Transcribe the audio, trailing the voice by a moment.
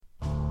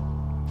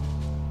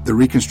The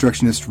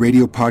Reconstructionist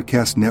Radio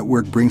Podcast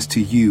Network brings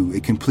to you a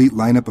complete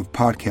lineup of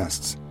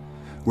podcasts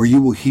where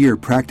you will hear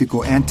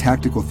practical and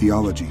tactical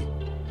theology.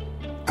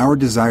 Our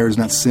desire is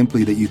not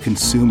simply that you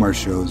consume our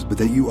shows, but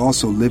that you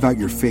also live out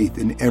your faith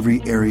in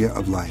every area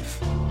of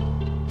life.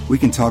 We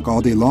can talk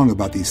all day long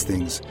about these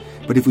things,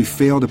 but if we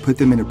fail to put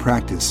them into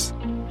practice,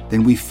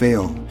 then we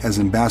fail as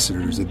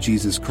ambassadors of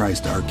Jesus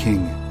Christ, our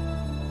King.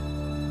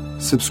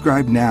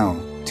 Subscribe now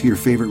to your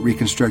favorite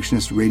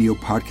Reconstructionist Radio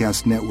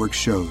Podcast Network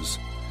shows,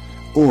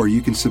 or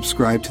you can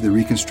subscribe to the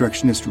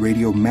Reconstructionist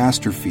Radio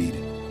Master Feed,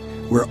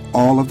 where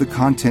all of the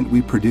content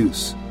we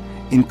produce,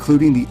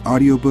 including the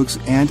audiobooks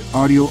and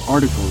audio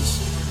articles,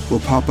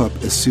 will pop up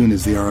as soon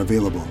as they are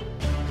available.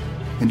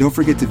 And don't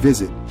forget to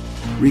visit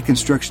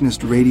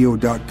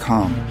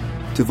ReconstructionistRadio.com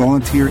to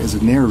volunteer as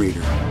a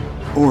narrator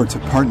or to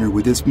partner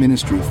with this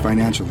ministry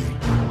financially.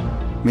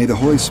 May the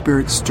Holy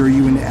Spirit stir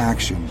you into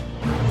action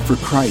for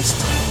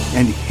Christ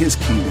and His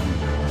kingdom.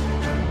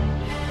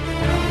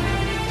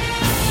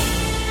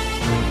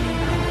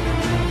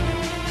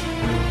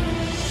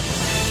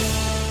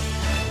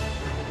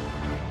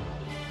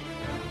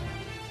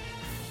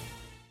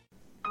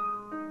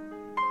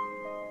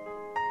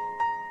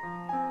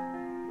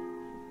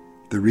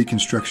 The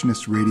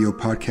Reconstructionist Radio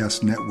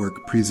Podcast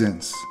Network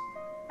presents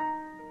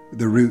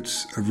The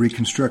Roots of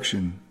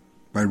Reconstruction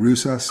by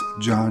Rusas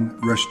John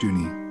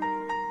Rushdoony.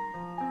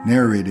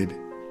 Narrated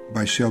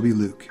by Shelby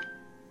Luke.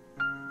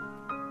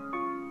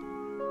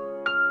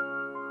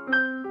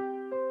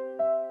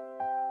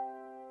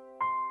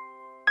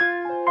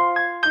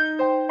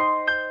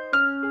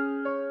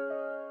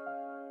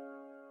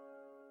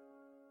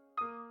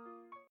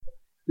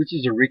 This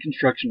is a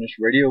Reconstructionist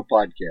Radio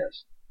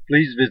podcast.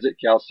 Please visit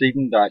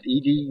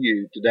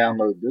chalcedon.edu to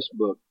download this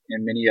book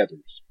and many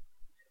others.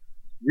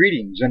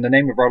 Greetings in the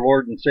name of our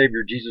Lord and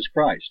Savior Jesus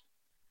Christ.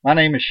 My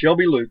name is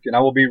Shelby Luke, and I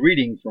will be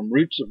reading from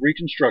Roots of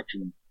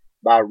Reconstruction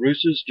by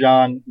Rusas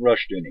John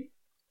Rushdoony.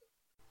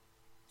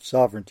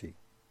 Sovereignty.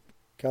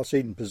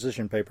 Chalcedon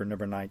Position Paper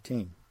number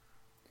 19.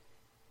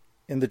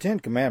 In the Ten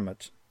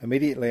Commandments,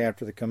 immediately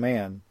after the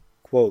command,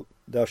 quote,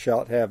 "Thou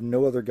shalt have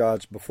no other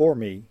gods before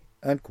me,"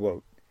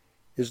 unquote,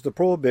 is the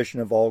prohibition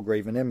of all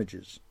graven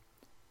images.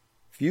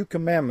 Few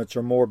commandments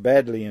are more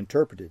badly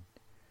interpreted.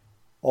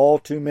 All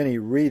too many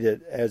read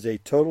it as a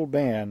total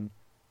ban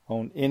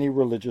on any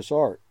religious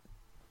art.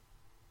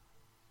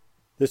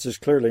 This is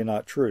clearly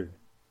not true.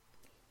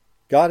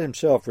 God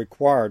Himself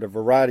required a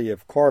variety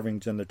of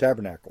carvings in the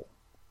tabernacle,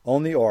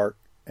 on the ark,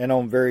 and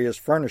on various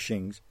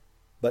furnishings,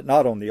 but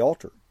not on the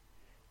altar.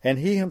 And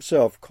He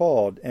Himself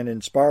called and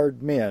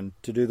inspired men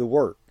to do the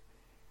work.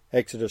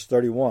 Exodus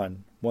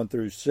 31, 1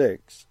 through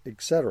 6,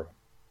 etc.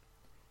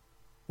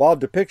 While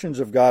depictions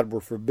of God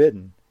were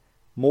forbidden,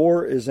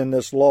 more is in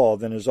this law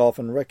than is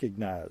often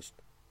recognized.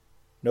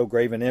 No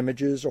graven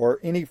images or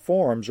any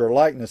forms or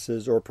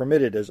likenesses are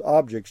permitted as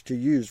objects to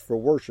use for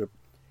worship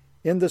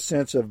in the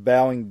sense of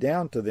bowing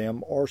down to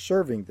them or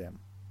serving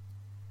them.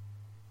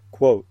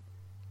 Quote,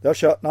 "Thou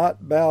shalt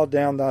not bow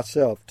down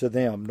thyself to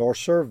them nor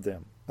serve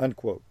them,"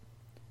 unquote.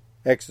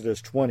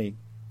 Exodus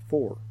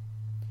 20:4.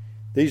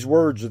 These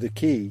words are the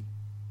key,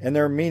 and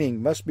their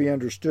meaning must be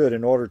understood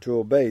in order to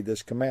obey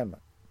this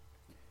commandment.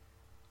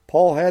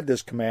 Paul had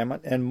this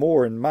commandment and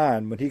more in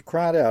mind when he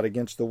cried out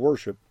against the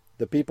worship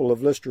the people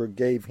of Lystra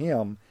gave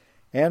him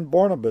and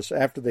Barnabas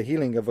after the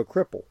healing of a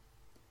cripple.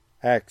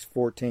 Acts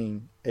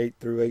 14:8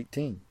 through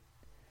 18.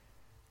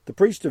 The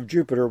priest of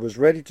Jupiter was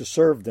ready to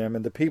serve them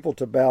and the people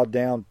to bow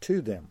down to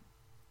them.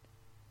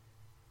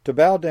 To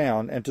bow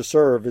down and to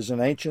serve is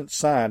an ancient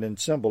sign and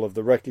symbol of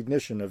the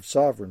recognition of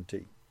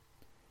sovereignty.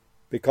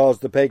 Because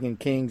the pagan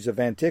kings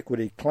of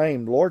antiquity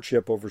claimed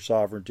lordship over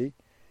sovereignty,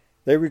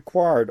 they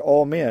required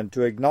all men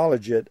to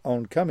acknowledge it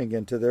on coming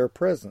into their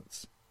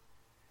presence.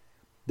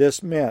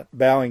 This meant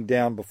bowing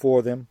down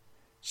before them,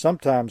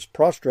 sometimes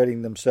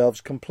prostrating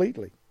themselves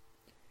completely.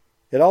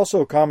 It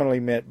also commonly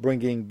meant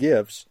bringing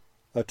gifts,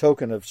 a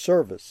token of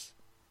service.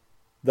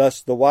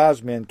 Thus the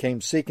wise men came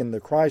seeking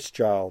the Christ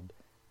child,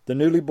 the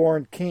newly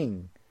born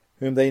king,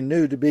 whom they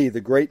knew to be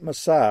the great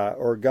Messiah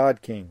or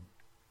God-King.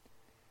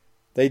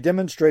 They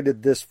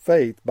demonstrated this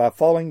faith by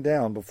falling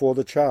down before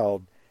the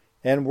child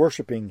and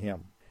worshiping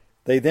him.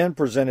 They then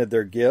presented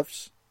their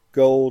gifts,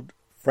 gold,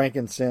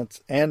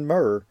 frankincense, and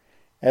myrrh,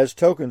 as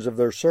tokens of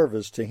their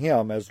service to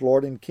him as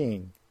Lord and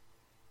King.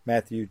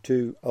 Matthew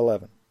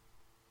 2:11.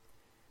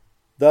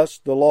 Thus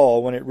the law,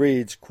 when it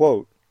reads,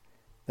 quote,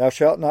 "Thou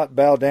shalt not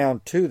bow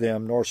down to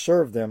them nor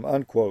serve them,"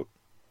 unquote,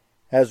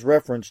 has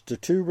reference to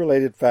two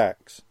related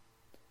facts.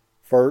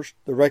 First,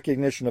 the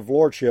recognition of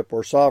lordship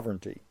or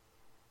sovereignty.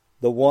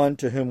 The one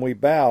to whom we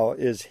bow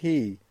is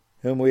He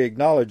whom we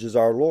acknowledge as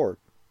our Lord.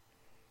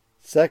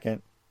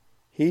 Second,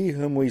 He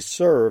whom we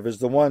serve is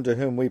the one to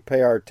whom we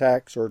pay our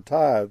tax or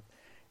tithe,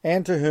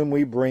 and to whom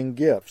we bring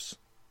gifts.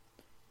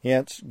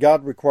 Hence,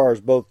 God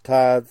requires both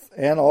tithes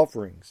and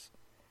offerings,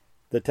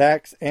 the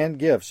tax and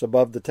gifts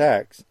above the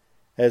tax,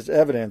 as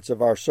evidence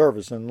of our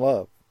service and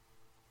love.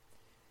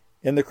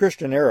 In the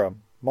Christian era,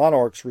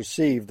 monarchs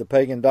received the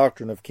pagan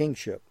doctrine of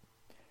kingship.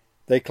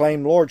 They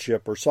claimed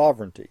lordship or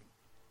sovereignty.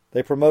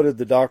 They promoted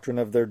the doctrine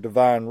of their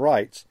divine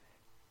rights.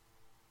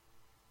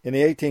 In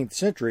the 18th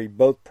century,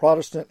 both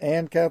Protestant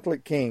and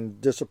Catholic kings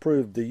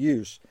disapproved the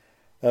use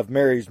of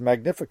Mary's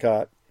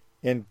Magnificat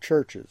in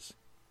churches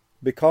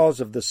because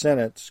of the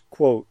sentence,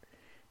 quote,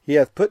 "He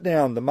hath put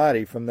down the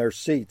mighty from their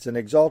seats and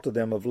exalted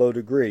them of low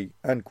degree,"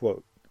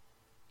 unquote.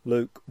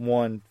 Luke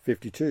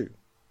 1:52.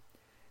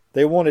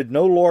 They wanted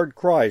no Lord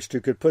Christ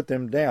who could put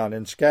them down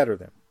and scatter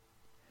them.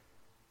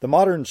 The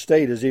modern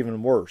state is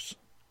even worse,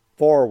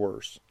 far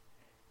worse.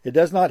 It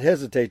does not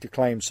hesitate to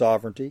claim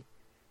sovereignty.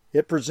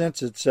 It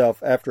presents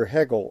itself after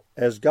Hegel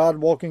as God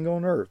walking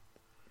on earth.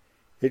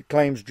 It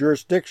claims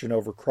jurisdiction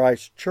over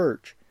Christ's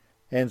church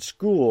and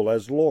school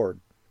as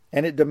Lord,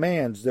 and it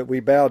demands that we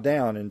bow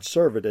down and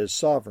serve it as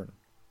sovereign.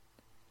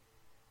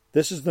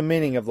 This is the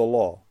meaning of the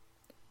law.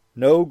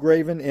 No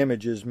graven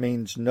images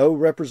means no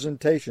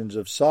representations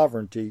of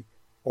sovereignty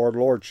or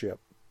lordship.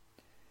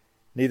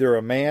 Neither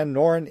a man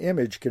nor an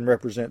image can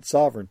represent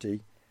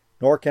sovereignty,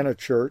 nor can a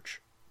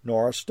church,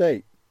 nor a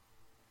state.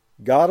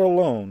 God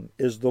alone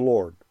is the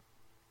Lord.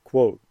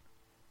 Quote,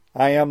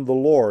 "I am the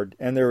Lord,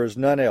 and there is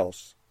none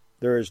else.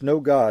 There is no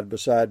God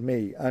beside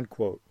me,"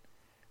 unquote.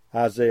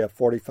 Isaiah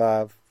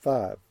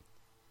 45:5.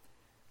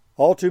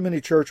 All too many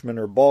churchmen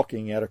are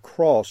balking at a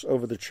cross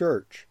over the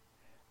church,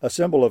 a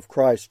symbol of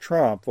Christ's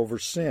triumph over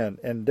sin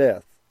and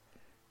death,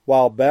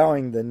 while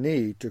bowing the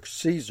knee to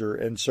Caesar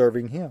and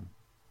serving him.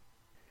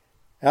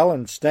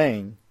 Alan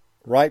Stang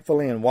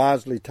rightfully and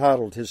wisely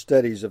titled his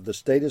studies of the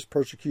statist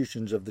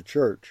persecutions of the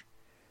church,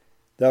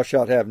 "Thou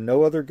shalt have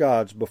no other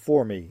gods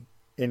before me,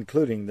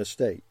 including the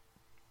state."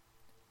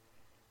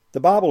 The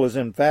Bible is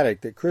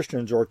emphatic that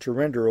Christians are to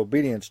render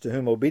obedience to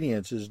whom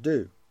obedience is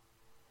due.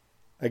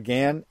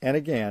 Again and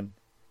again,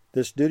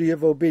 this duty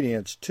of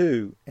obedience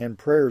to and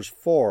prayers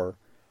for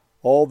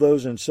all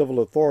those in civil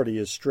authority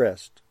is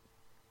stressed.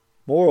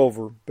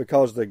 Moreover,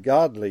 because the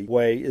godly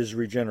way is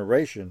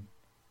regeneration,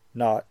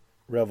 not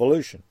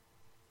revolution.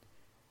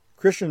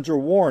 Christians are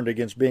warned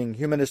against being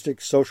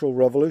humanistic social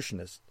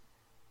revolutionists,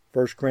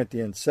 1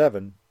 Corinthians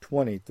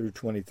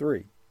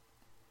 7:20-23.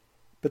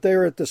 But they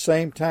are at the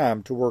same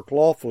time to work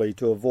lawfully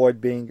to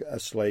avoid being a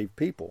slave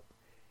people.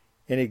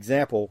 An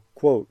example,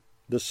 quote,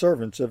 "the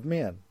servants of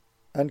men,"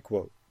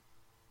 unquote.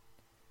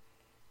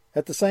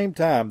 At the same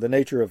time, the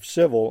nature of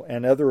civil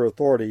and other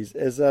authorities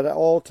is at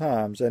all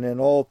times and in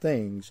all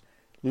things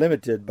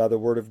limited by the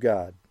Word of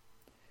God.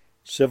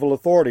 Civil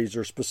authorities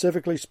are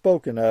specifically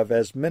spoken of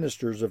as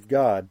ministers of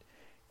God,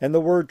 and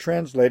the word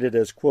translated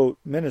as, quote,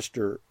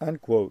 "minister,"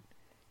 unquote,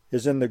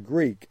 is in the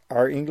Greek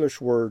our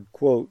English word,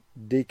 quote,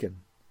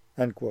 "deacon,"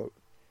 unquote,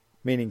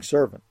 meaning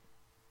servant.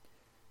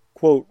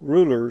 Quote,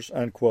 "rulers,"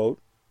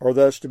 unquote, are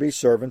thus to be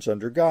servants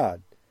under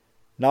God,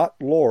 not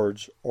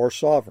lords or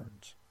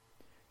sovereigns.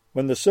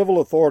 When the civil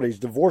authorities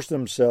divorce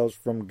themselves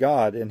from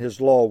God and His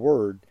law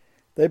word,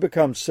 they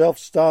become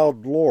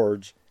self-styled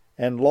lords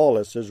and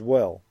lawless as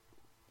well.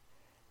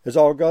 As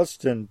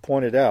Augustine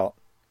pointed out,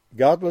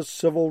 godless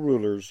civil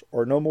rulers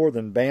are no more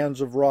than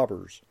bands of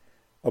robbers,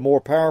 a more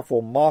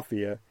powerful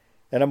mafia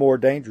and a more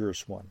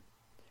dangerous one.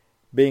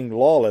 Being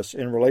lawless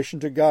in relation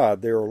to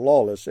God, they are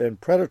lawless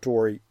and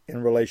predatory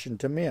in relation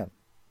to men.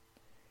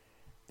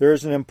 There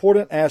is an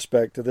important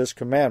aspect to this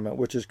commandment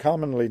which is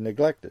commonly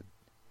neglected.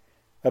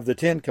 Of the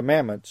 10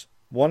 Commandments,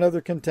 one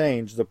other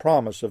contains the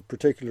promise of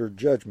particular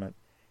judgment,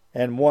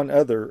 and one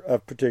other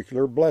of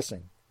particular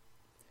blessing.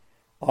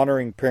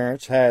 Honoring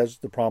parents has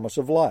the promise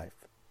of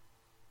life.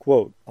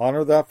 Quote,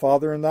 "Honor thy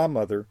father and thy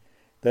mother,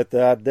 that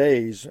thy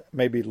days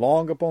may be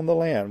long upon the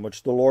land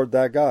which the Lord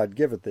thy God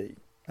giveth thee,"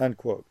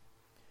 unquote.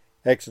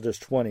 Exodus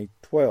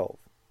 20:12.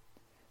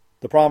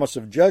 The promise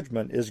of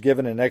judgment is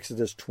given in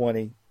Exodus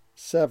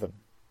 20:7.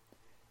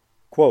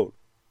 Quote,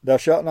 "Thou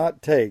shalt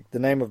not take the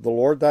name of the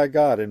Lord thy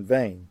God in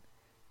vain,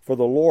 for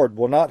the Lord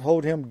will not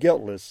hold him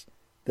guiltless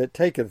that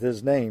taketh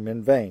his name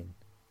in vain,"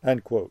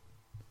 unquote.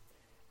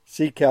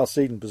 See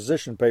Chalcedon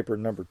Position Paper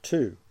number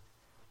 2.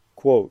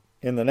 Quote,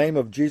 "In the name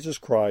of Jesus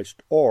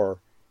Christ," or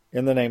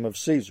 "in the name of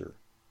Caesar,"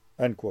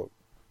 unquote.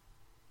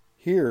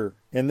 Here,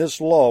 in this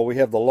law, we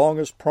have the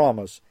longest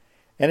promise,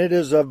 and it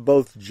is of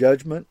both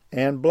judgment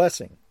and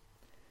blessing.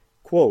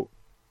 Quote,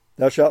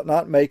 "Thou shalt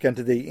not make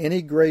unto thee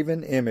any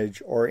graven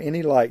image or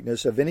any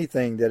likeness of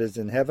anything that is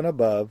in heaven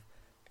above,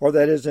 or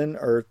that is in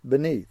earth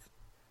beneath,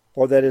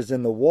 or that is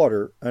in the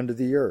water under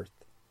the earth.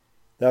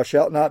 Thou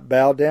shalt not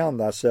bow down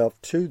thyself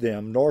to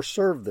them, nor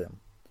serve them.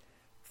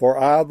 For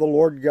I, the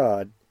Lord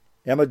God,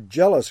 am a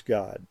jealous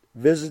God,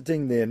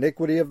 visiting the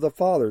iniquity of the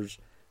fathers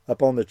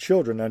upon the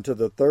children unto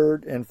the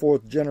 3rd and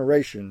 4th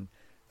generation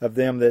of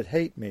them that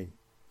hate me,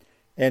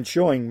 and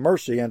showing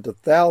mercy unto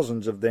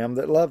thousands of them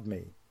that love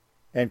me,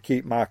 and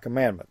keep my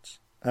commandments,"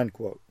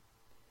 unquote.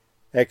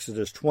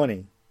 Exodus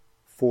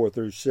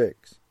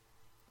 20:4-6.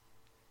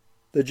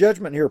 The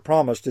judgment here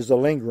promised is a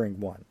lingering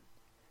one.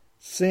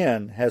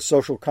 Sin has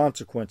social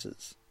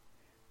consequences.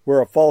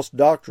 Where a false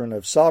doctrine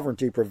of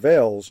sovereignty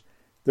prevails,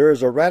 there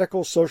is a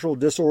radical social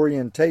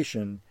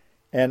disorientation,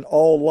 and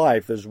all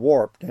life is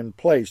warped and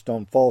placed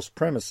on false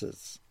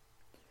premises.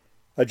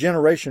 A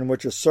generation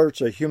which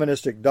asserts a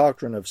humanistic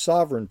doctrine of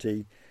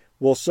sovereignty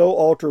will so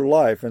alter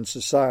life and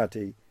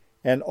society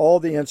and all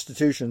the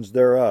institutions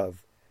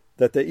thereof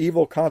that the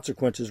evil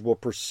consequences will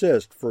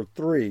persist for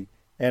 3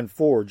 and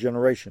 4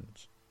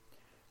 generations.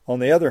 On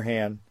the other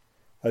hand,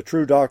 a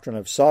true doctrine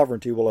of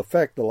sovereignty will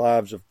affect the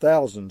lives of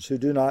thousands who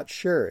do not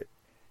share it,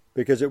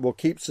 because it will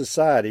keep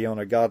society on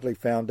a godly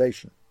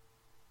foundation.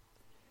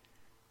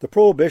 The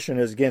prohibition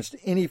is against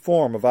any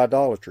form of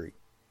idolatry,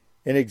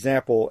 in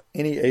example,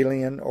 any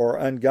alien or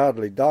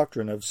ungodly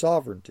doctrine of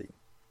sovereignty.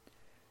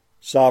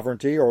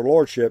 Sovereignty or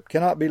lordship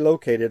cannot be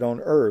located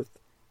on earth,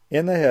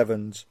 in the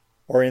heavens,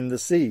 or in the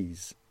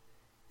seas.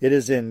 It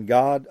is in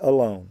God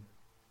alone.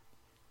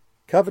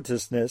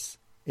 Covetousness,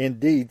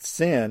 indeed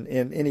sin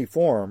in any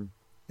form,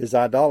 is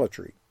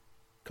idolatry.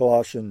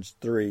 Colossians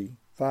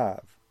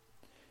 3:5.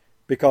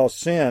 Because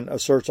sin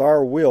asserts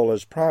our will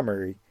as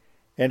primary,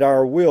 and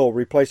our will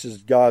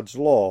replaces God's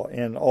law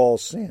in all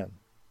sin.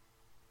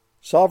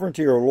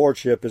 Sovereignty or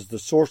lordship is the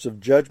source of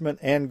judgment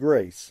and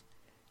grace,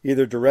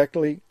 either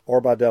directly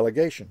or by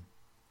delegation.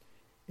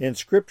 In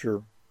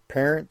Scripture,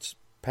 parents,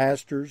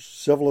 pastors,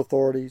 civil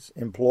authorities,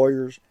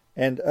 employers,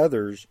 and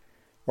others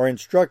are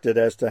instructed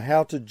as to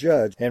how to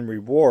judge and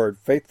reward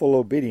faithful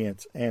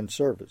obedience and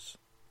service.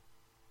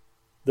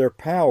 Their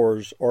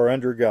powers are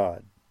under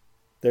God.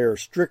 They are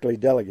strictly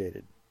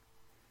delegated.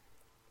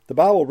 The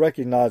Bible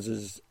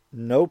recognizes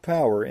no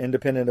power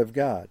independent of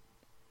God.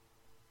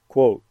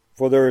 Quote,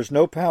 "For there is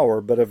no power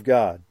but of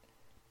God.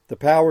 The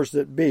powers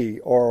that be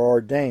are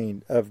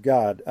ordained of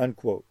God,"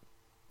 unquote.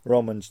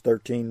 Romans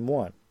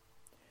 13:1.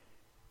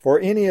 For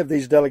any of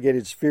these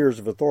delegated spheres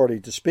of authority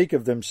to speak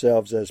of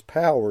themselves as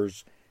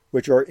powers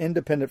which are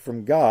independent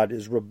from God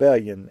is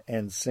rebellion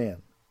and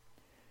sin.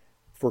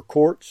 For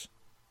courts,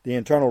 the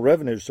Internal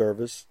Revenue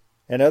Service,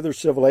 and other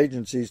civil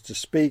agencies to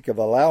speak of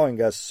allowing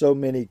us so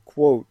many,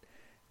 quote,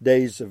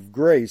 days of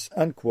grace,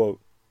 unquote,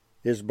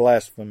 is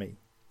blasphemy.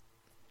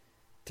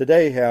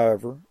 Today,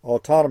 however,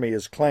 autonomy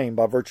is claimed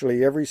by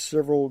virtually every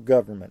civil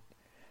government,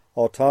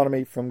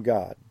 autonomy from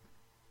God.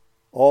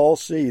 All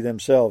see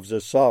themselves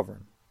as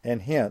sovereign,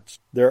 and hence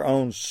their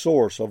own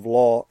source of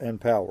law and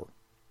power.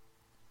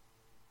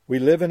 We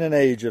live in an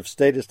age of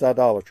statist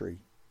idolatry,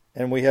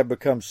 and we have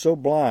become so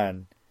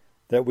blind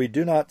that we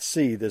do not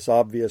see this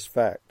obvious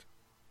fact.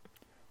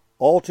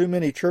 All too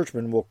many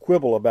churchmen will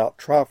quibble about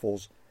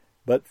trifles,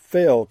 but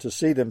fail to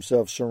see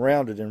themselves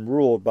surrounded and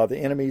ruled by the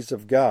enemies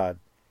of God,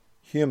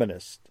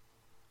 humanists,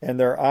 and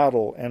their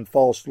idol and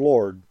false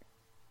lord,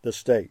 the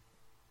state.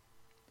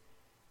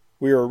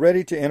 We are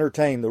ready to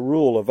entertain the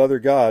rule of other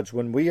gods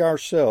when we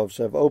ourselves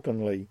have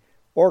openly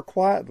or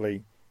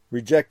quietly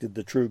rejected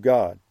the true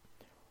God,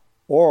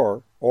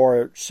 or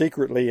are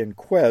secretly in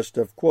quest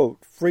of,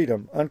 quote,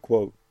 freedom,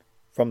 unquote,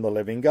 from the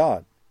living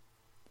God.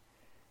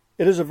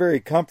 It is a very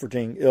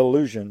comforting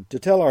illusion to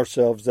tell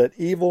ourselves that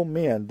evil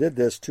men did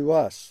this to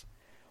us,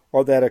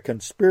 or that a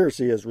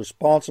conspiracy is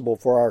responsible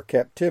for our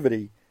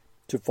captivity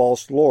to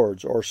false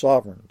lords or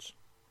sovereigns.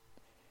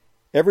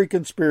 Every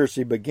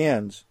conspiracy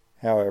begins,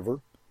 however,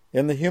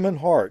 in the human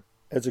heart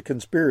as a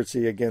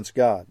conspiracy against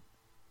God.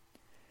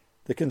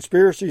 The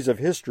conspiracies of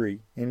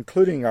history,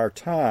 including our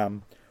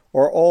time,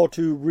 are all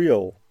too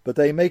real, but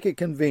they make it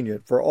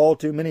convenient for all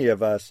too many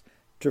of us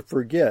to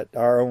forget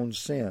our own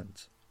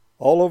sins.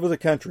 All over the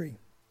country,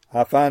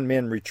 I find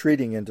men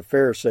retreating into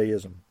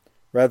Pharisaism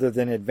rather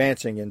than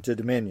advancing into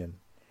dominion,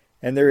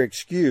 and their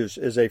excuse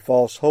is a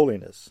false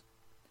holiness.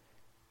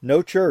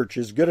 No church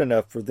is good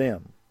enough for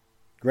them.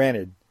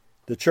 Granted,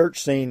 the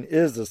church scene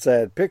is a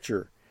sad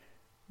picture,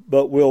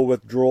 but will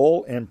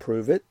withdrawal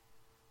improve it?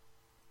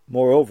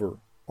 Moreover,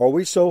 are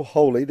we so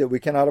holy that we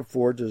cannot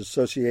afford to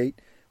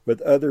associate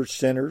with other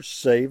sinners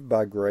saved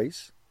by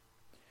grace?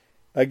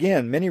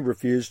 Again, many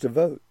refuse to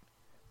vote,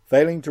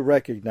 failing to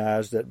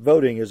recognize that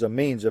voting is a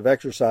means of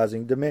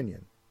exercising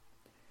dominion.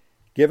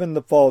 Given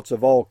the faults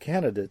of all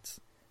candidates,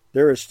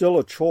 there is still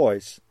a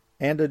choice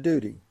and a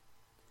duty.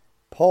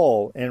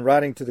 Paul, in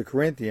writing to the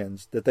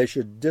Corinthians that they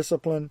should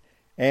discipline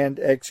and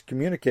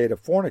excommunicate a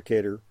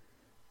fornicator,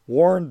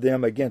 warned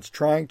them against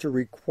trying to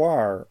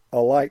require a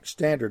like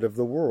standard of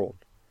the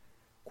world.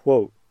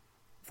 Quote,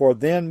 "For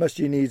then must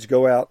ye needs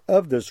go out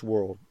of this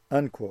world,"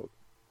 unquote.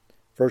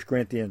 1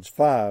 Corinthians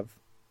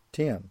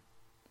 5:10.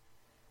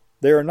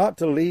 They are not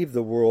to leave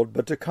the world,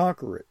 but to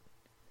conquer it.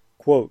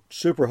 Quote,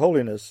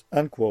 "Superholiness,"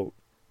 unquote,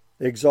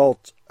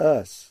 exalts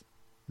us,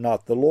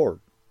 not the Lord.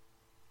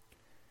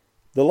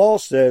 The law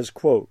says,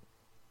 quote,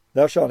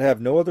 "Thou shalt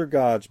have no other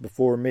gods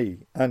before me,"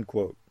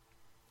 unquote.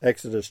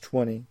 Exodus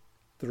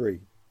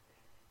 20:3.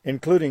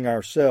 Including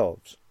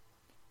ourselves.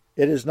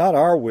 It is not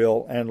our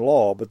will and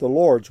law, but the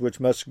Lord's which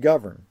must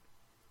govern.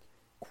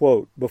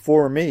 Quote,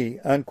 "Before me,"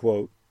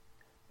 unquote,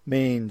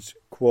 means,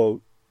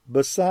 quote,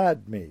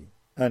 "beside me,"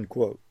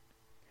 unquote,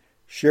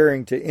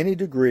 sharing to any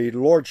degree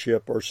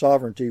lordship or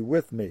sovereignty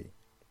with me.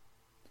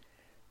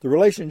 The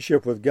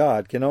relationship with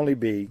God can only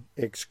be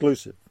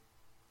exclusive.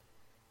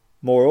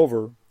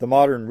 Moreover, the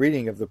modern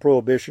reading of the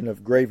prohibition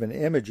of graven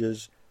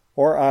images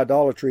or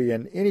idolatry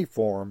in any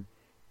form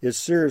is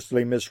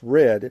seriously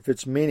misread if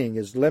its meaning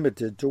is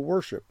limited to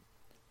worship,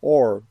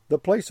 or the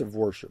place of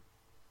worship.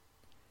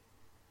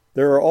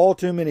 There are all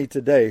too many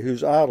today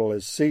whose idol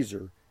is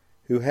Caesar,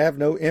 who have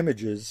no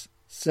images,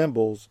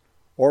 symbols,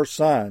 or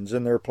signs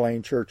in their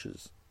plain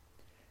churches.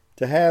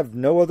 To have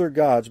no other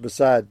gods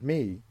beside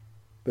me,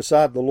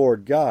 beside the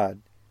Lord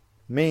God,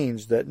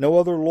 means that no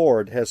other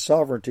Lord has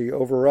sovereignty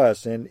over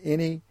us in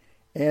any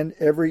and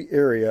every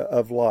area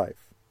of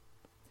life.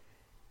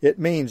 It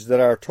means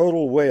that our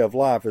total way of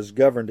life is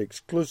governed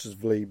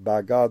exclusively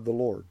by God the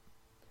Lord.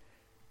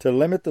 To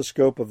limit the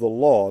scope of the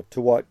law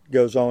to what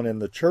goes on in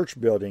the church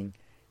building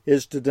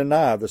is to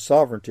deny the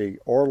sovereignty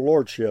or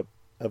lordship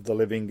of the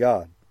living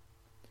God.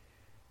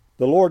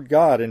 The Lord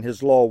God in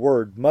His law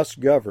word must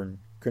govern,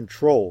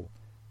 control,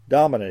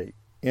 dominate,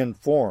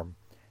 inform,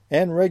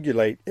 and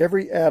regulate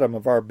every atom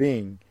of our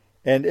being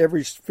and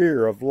every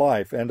sphere of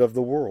life and of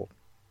the world.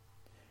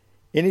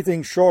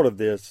 Anything short of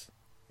this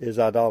is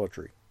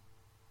idolatry.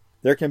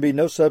 There can be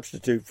no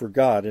substitute for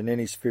God in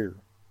any sphere.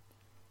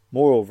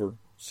 Moreover,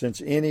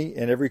 since any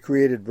and every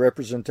created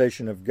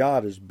representation of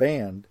God is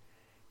banned,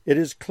 it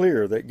is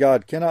clear that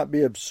God cannot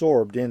be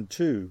absorbed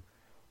into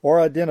or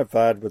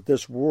identified with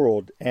this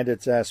world and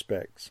its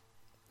aspects.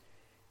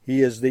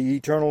 He is the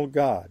eternal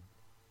God,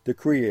 the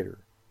Creator,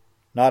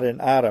 not an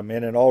atom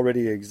in an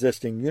already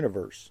existing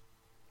universe.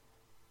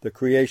 The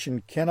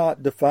creation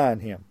cannot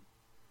define Him.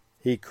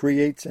 He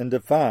creates and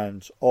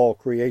defines all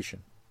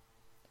creation.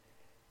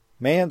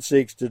 Man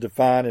seeks to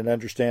define and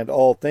understand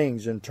all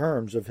things in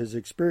terms of his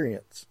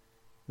experience,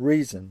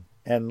 reason,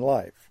 and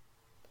life.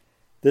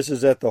 This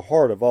is at the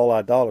heart of all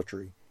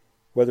idolatry,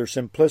 whether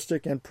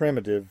simplistic and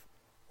primitive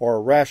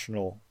or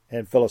rational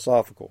and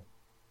philosophical.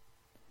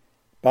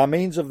 By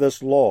means of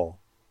this law,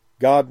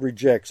 God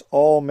rejects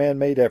all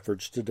man-made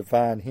efforts to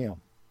define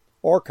Him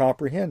or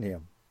comprehend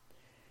Him.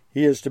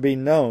 He is to be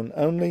known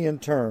only in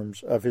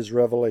terms of His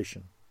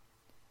revelation.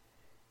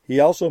 He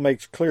also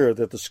makes clear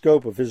that the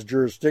scope of His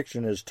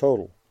jurisdiction is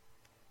total.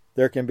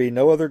 There can be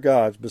no other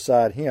gods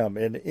beside Him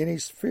in any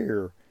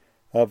sphere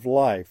of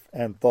life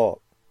and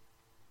thought.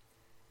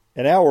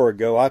 An hour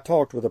ago, I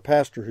talked with a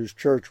pastor whose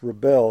church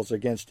rebels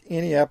against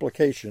any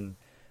application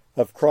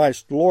of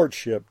Christ's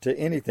lordship to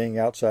anything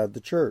outside the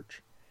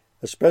church,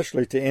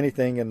 especially to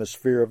anything in the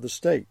sphere of the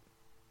state.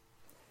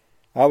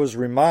 I was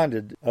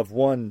reminded of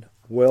one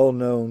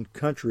well-known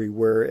country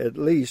where, at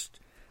least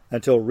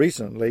until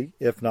recently,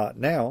 if not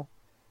now,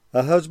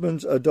 a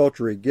husband's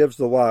adultery gives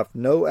the wife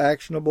no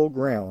actionable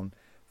ground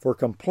for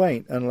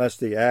complaint unless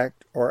the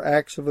act or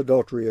acts of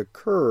adultery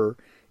occur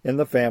in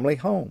the family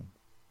home.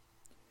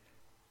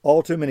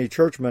 All too many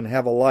churchmen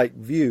have a like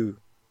view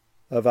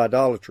of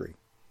idolatry.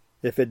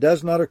 If it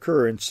does not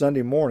occur in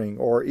Sunday morning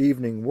or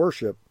evening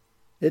worship,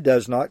 it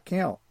does not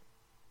count.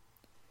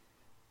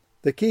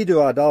 The key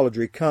to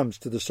idolatry comes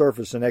to the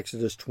surface in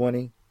Exodus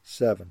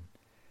 20:7.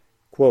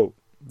 Quote,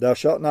 "Thou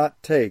shalt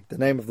not take the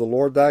name of the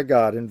Lord thy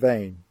God in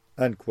vain."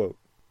 Unquote.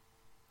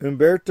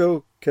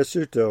 Umberto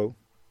Casuto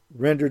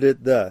rendered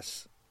it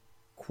thus,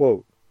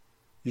 quote,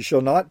 "You shall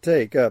not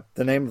take up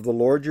the name of the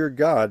Lord your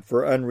God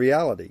for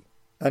unreality."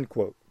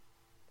 Unquote.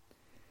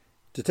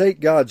 To take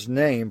God's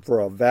name for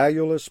a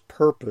valueless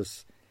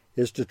purpose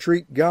is to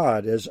treat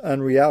God as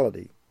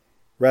unreality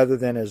rather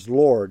than as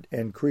Lord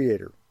and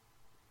Creator.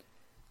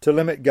 To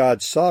limit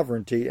God's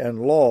sovereignty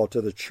and law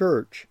to the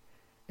church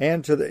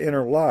and to the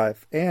inner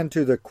life and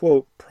to the,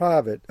 quote,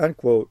 "private,"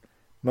 unquote,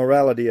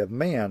 morality of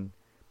man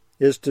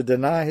is to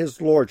deny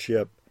His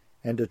lordship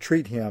and to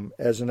treat Him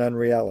as an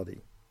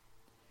unreality.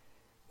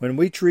 When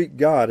we treat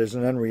God as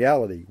an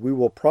unreality, we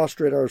will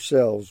prostrate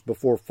ourselves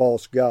before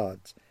false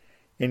gods,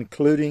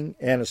 including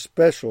and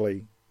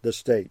especially the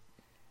state,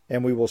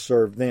 and we will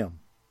serve them.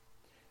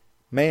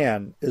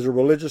 Man is a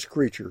religious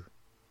creature.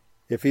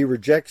 If he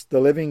rejects the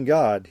living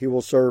God, he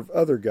will serve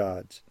other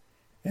gods,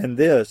 and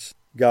this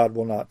God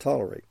will not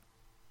tolerate.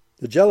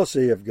 The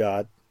jealousy of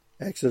God,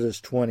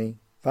 Exodus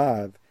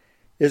 20:5,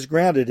 is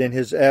grounded in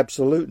His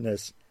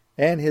absoluteness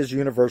and His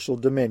universal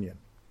dominion.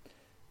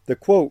 The,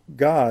 quote,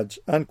 gods,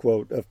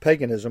 unquote, of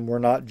paganism were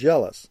not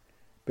jealous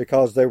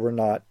because they were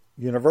not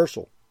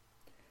universal.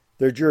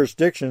 Their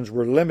jurisdictions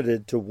were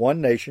limited to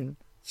one nation,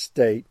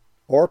 state,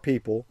 or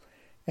people,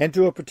 and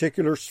to a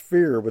particular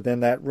sphere within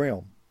that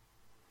realm.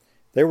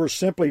 They were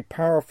simply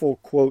powerful,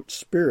 quote,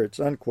 spirits,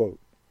 unquote,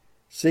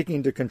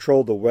 seeking to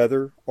control the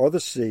weather or the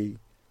sea,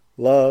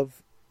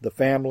 love, the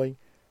family,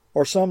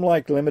 or some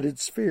like limited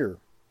sphere.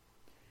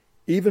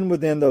 Even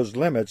within those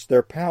limits,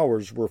 their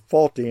powers were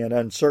faulty and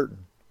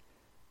uncertain.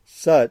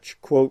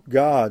 Such, quote,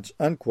 gods,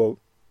 unquote,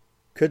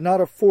 could not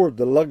afford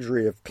the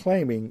luxury of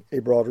claiming a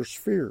broader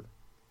sphere.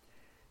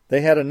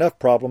 They had enough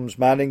problems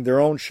minding their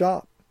own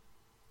shop.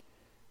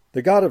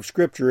 The God of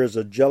Scripture is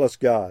a jealous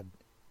God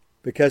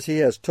because He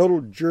has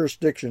total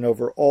jurisdiction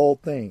over all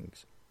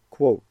things.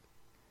 Quote,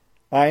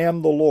 "I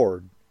am the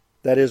Lord,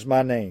 that is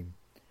my name,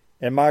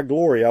 and my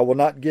glory I will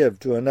not give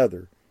to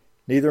another,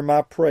 neither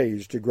my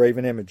praise to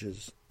graven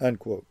images."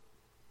 Unquote.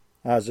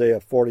 Isaiah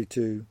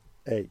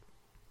 42:8.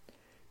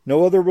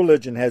 No other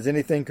religion has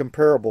anything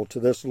comparable to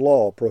this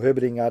law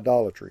prohibiting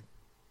idolatry.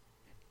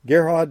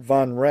 Gerhard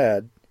von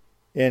Rad,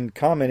 in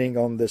commenting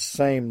on this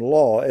same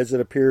law as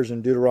it appears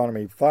in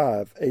Deuteronomy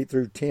 5, 8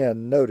 through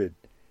 10, noted,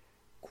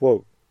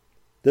 quote,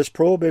 "This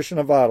prohibition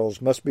of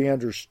idols must be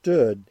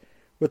understood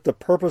with the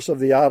purpose of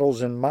the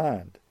idols in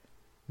mind,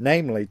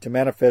 namely to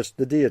manifest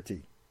the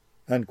deity."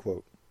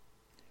 Unquote.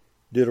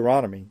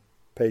 Deuteronomy,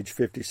 page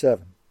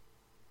 57.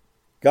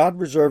 God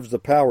reserves the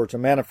power to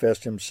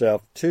manifest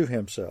himself to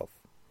himself.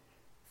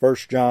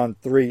 1 John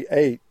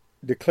 3:8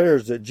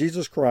 declares that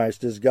Jesus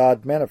Christ is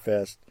God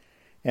manifest,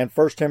 and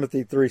 1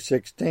 Timothy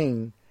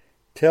 3:16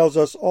 tells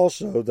us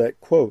also that,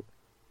 quote,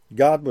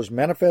 "God was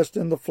manifest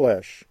in the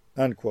flesh,"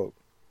 unquote,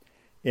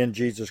 in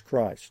Jesus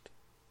Christ.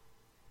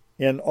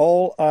 In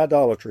all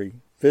idolatry,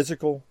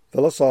 physical,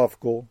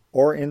 philosophical,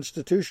 or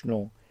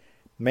institutional,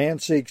 man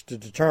seeks to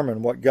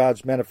determine what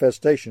God's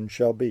manifestation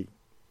shall be.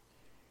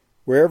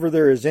 Wherever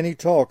there is any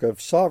talk of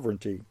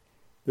sovereignty,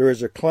 there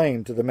is a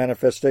claim to the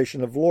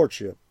manifestation of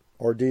lordship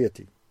or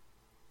deity.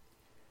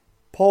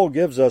 Paul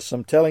gives us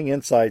some telling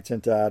insights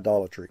into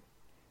idolatry.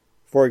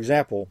 For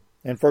example,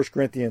 in 1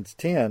 Corinthians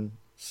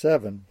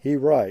 10:7, he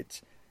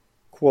writes,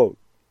 quote,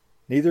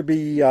 "Neither be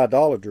ye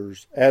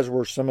idolaters, as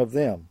were some of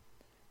them.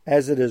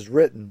 As it is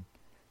written,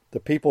 the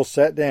people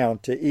sat down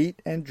to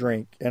eat and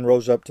drink and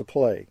rose up to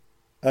play."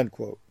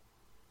 Unquote.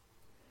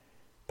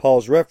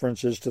 Paul's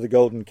reference is to the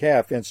golden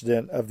calf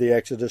incident of the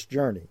Exodus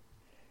journey.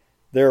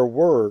 There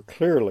were,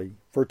 clearly,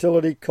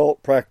 fertility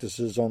cult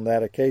practices on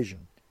that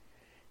occasion.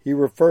 He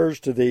refers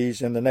to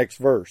these in the next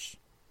verse.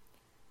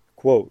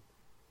 Quote,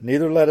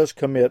 "Neither let us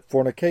commit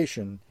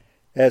fornication,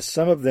 as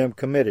some of them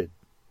committed."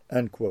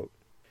 Unquote.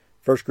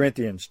 1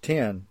 Corinthians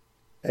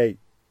 10:8.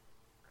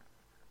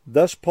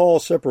 Thus Paul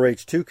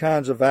separates two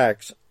kinds of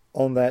acts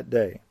on that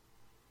day: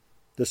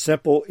 the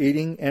simple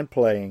eating and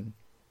playing,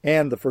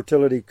 and the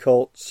fertility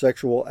cult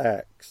sexual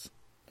acts.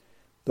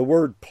 The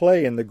word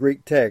play in the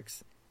Greek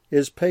text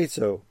is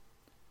peso,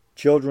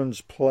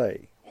 children's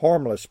play,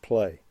 harmless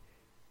play,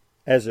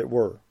 as it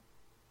were.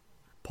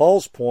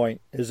 Paul's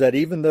point is that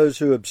even those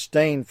who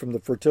abstained from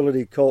the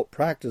fertility cult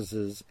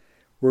practices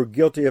were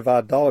guilty of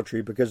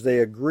idolatry because they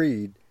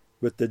agreed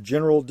with the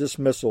general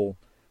dismissal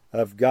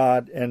of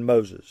God and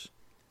Moses.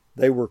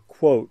 They were,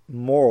 quote,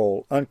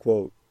 moral,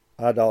 unquote,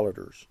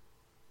 idolaters.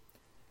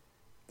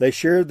 They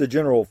shared the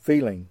general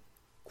feeling,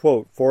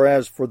 quote, "For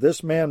as for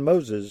this man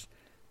Moses,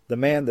 the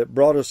man that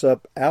brought us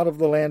up out of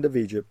the land of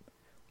Egypt,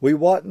 we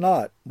wot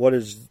not what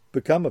is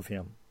become of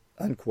him,"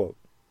 unquote.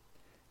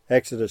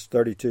 Exodus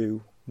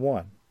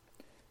 32:1.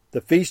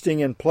 The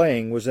feasting and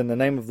playing was in the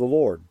name of the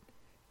Lord,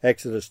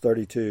 Exodus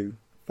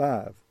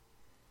 32:5.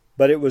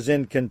 But it was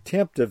in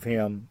contempt of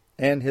him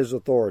and his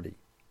authority.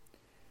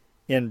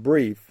 In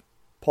brief,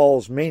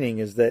 Paul's meaning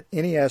is that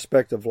any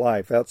aspect of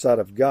life outside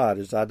of God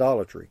is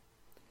idolatry.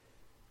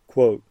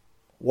 Quote,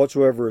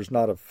 "Whatsoever is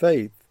not of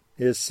faith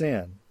is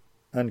sin,"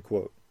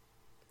 unquote.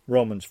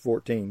 Romans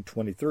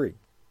 14:23.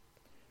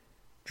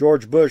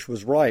 George Bush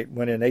was right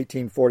when in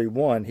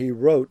 1841 he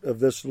wrote of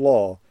this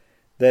law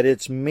that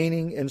its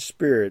meaning and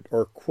spirit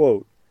are,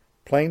 quote,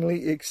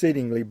 "plainly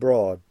exceedingly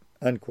broad,"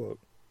 unquote.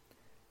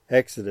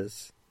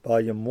 Exodus,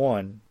 Volume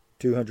 1,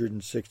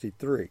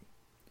 263.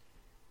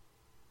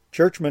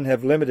 Churchmen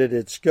have limited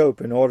its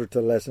scope in order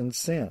to lessen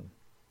sin.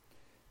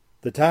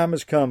 The time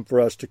has come for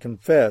us to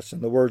confess,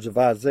 in the words of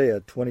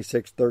Isaiah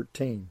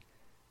 26:13,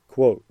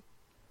 quote,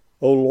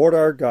 "O Lord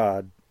our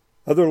God,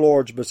 other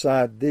lords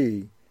beside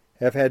thee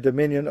have had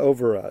dominion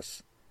over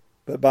us,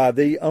 but by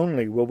thee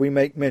only will we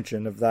make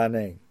mention of thy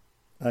name."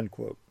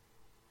 Unquote.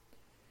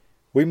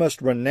 We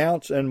must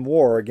renounce and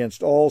war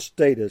against all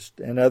statist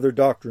and other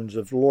doctrines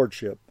of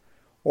lordship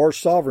or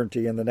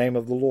sovereignty in the name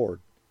of the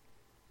Lord.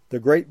 The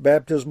great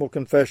baptismal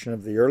confession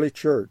of the early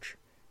church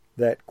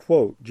that,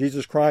 quote,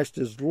 "Jesus Christ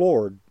is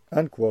Lord,"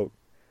 unquote,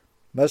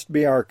 must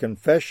be our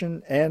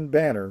confession and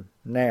banner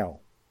now.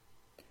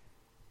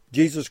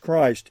 Jesus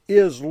Christ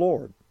is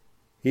Lord.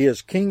 He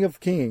is King of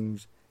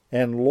kings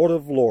and Lord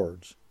of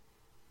lords.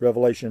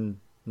 Revelation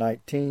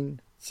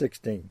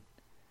 19:16.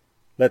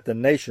 Let the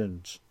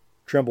nations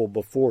tremble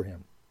before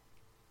him.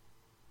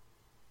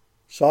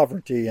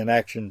 Sovereignty in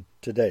action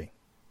today.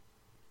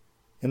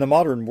 In the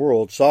modern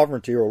world,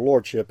 sovereignty or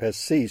lordship has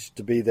ceased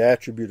to be the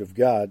attribute of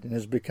God and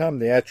has become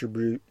the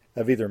attribute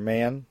of either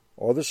man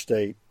or the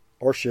state,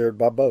 or shared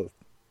by both.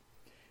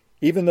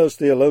 Even those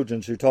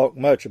theologians who talk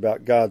much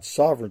about God's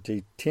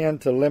sovereignty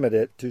tend to limit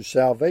it to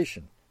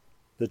salvation,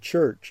 the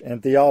church,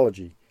 and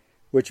theology,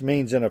 which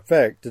means in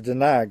effect to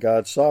deny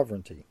God's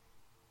sovereignty.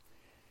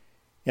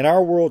 In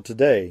our world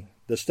today,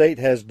 the state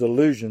has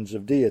delusions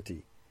of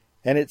deity,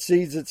 and it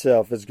sees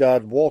itself as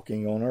God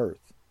walking on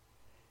earth.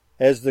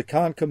 As the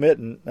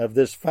concomitant of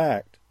this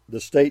fact,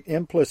 the state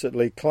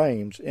implicitly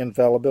claims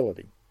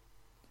infallibility.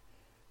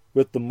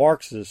 With the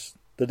Marxists,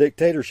 the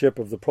dictatorship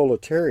of the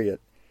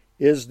proletariat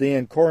is the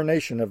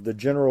incarnation of the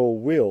general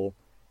will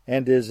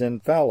and is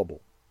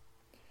infallible.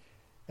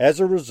 As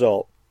a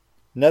result,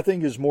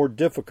 nothing is more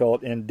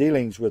difficult in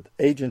dealings with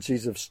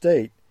agencies of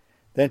state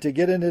than to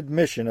get an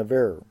admission of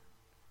error.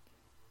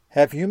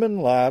 Have human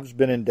lives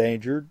been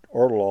endangered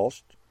or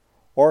lost,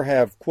 or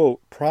have, quote,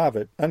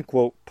 private,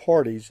 unquote,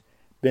 parties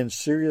been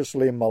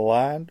seriously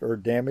maligned or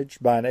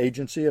damaged by an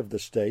agency of the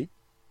state?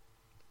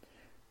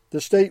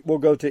 The state will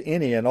go to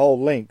any and all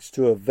lengths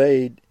to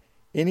evade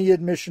any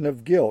admission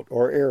of guilt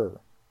or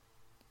error.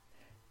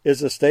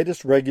 Is a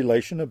statist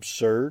regulation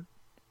absurd,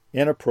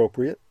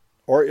 inappropriate,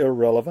 or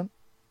irrelevant?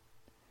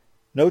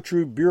 No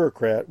true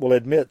bureaucrat will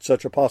admit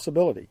such a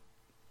possibility.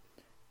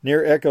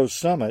 Near Echo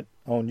Summit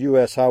on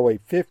U.S. Highway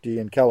 50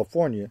 in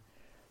California,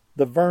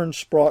 the Vern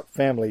Sprock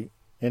family,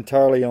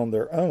 entirely on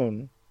their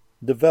own,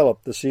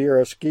 developed the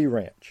Sierra Ski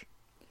Ranch.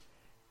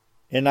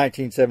 In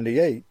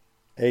 1978,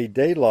 a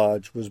day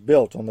lodge was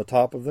built on the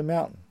top of the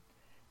mountain.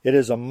 It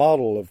is a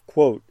model of,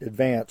 quote,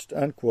 advanced,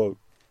 unquote,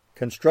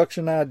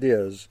 construction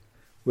ideas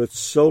with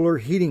solar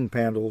heating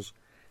panels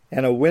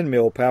and a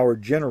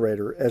windmill-powered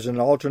generator as an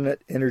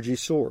alternate energy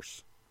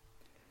source.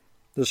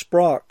 The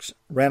Sprocks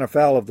ran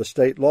afoul of the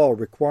state law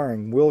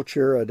requiring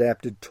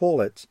wheelchair-adapted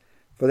toilets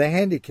for the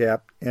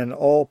handicapped in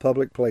all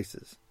public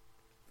places.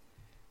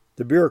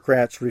 The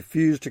bureaucrats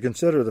refused to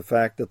consider the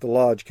fact that the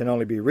lodge can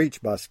only be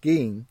reached by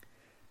skiing,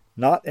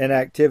 not an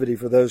activity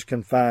for those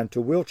confined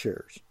to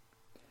wheelchairs.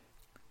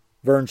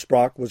 Vern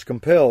Sprock was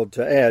compelled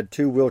to add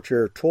 2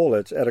 wheelchair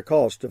toilets at a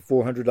cost of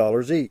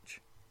 $400 each.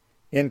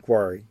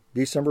 Inquiry,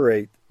 December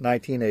 8,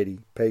 1980,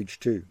 page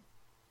 2.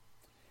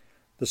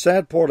 The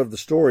sad part of the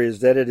story is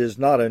that it is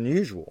not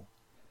unusual.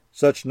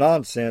 Such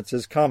nonsense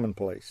is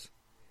commonplace.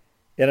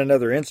 In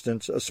another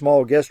instance, a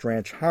small guest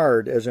ranch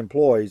hired as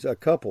employees a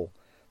couple,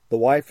 the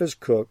wife as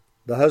cook,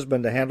 the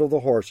husband to handle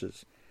the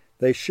horses.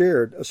 They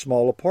shared a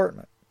small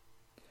apartment.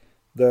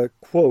 The,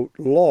 quote,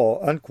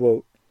 law,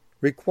 unquote,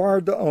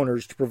 required the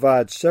owners to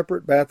provide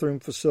separate bathroom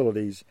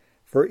facilities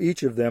for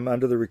each of them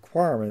under the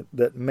requirement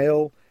that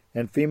male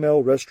and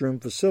female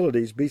restroom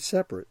facilities be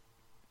separate.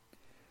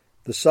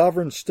 The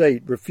sovereign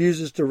state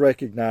refuses to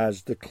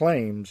recognize the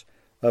claims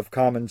of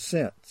common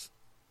sense.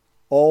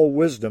 All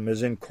wisdom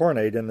is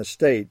incarnate in the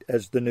state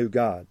as the new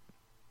God.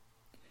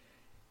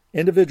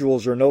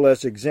 Individuals are no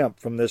less exempt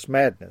from this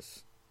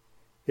madness.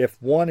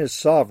 If one is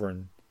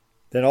sovereign,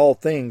 then all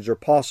things are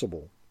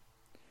possible.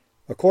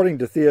 According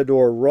to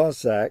Theodore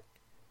Roszak,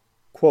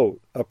 quote,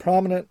 a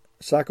prominent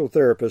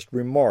psychotherapist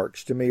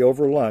remarks to me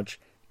over lunch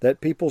that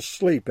people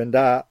sleep and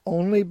die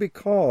only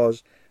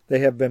because they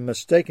have been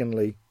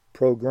mistakenly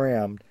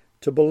programmed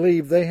to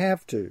believe they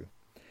have to,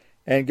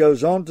 and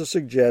goes on to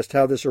suggest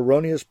how this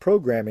erroneous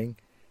programming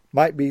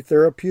might be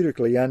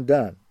therapeutically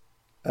undone,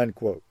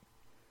 unquote.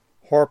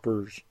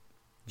 Harper's,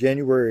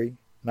 January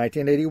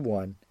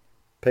 1981,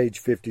 page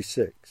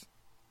 56.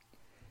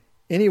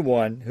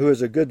 Anyone who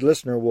is a good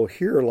listener will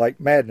hear like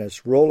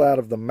madness roll out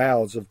of the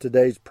mouths of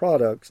today's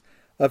products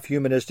of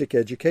humanistic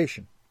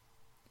education.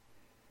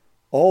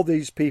 All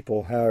these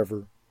people,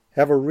 however,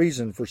 have a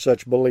reason for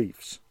such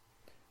beliefs.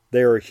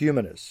 They are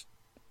humanists.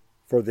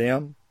 For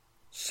them,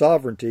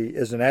 sovereignty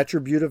is an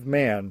attribute of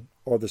man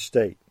or the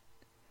state.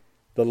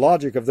 The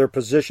logic of their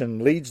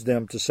position leads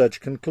them to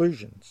such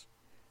conclusions,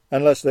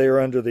 unless they are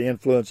under the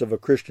influence of a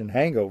Christian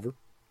hangover.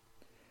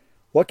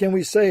 What can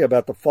we say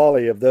about the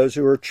folly of those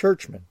who are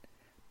churchmen,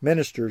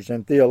 ministers,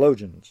 and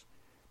theologians,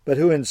 but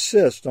who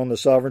insist on the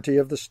sovereignty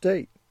of the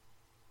state?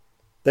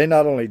 They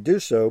not only do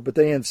so, but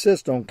they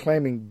insist on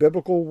claiming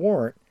biblical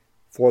warrant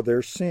for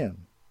their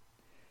sin.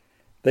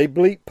 They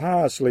bleat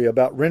piously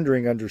about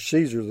rendering unto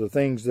Caesar the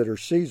things that are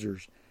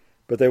Caesar's,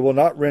 but they will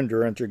not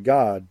render unto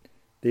God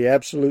the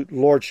absolute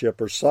lordship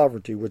or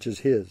sovereignty which is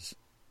his.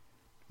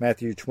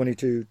 Matthew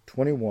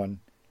 22:21,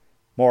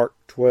 Mark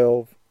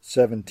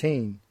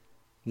 12:17,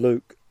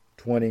 Luke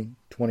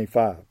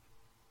 20:25.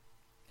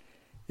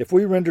 If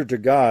we render to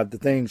God the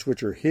things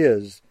which are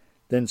his,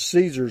 then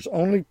Caesar's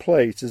only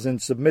place is in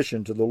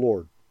submission to the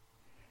Lord.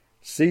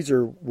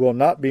 Caesar will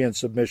not be in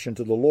submission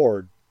to the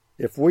Lord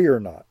if we are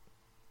not.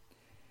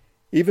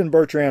 Even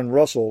Bertrand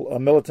Russell, a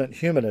militant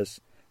humanist,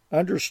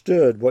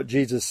 understood what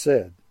Jesus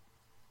said.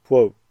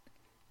 Quote,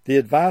 the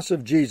advice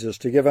of Jesus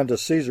to give unto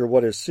Caesar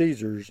what is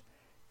Caesar's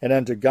and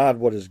unto God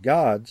what is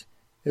God's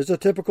is a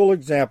typical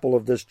example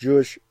of this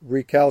Jewish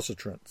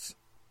recalcitrance.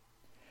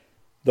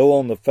 Though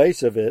on the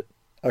face of it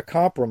a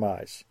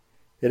compromise,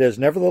 it is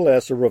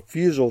nevertheless a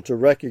refusal to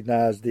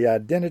recognize the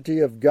identity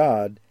of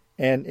God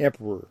and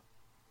emperor.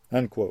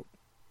 Unquote.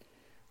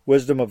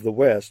 Wisdom of the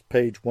West,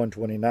 page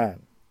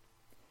 129.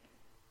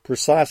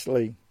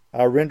 Precisely,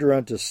 I render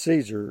unto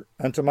Caesar,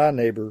 unto my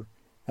neighbor,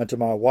 unto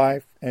my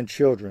wife and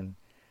children,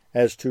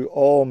 as to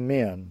all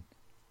men,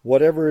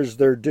 whatever is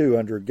their due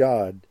under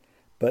God,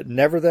 but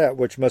never that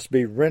which must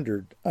be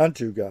rendered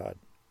unto God.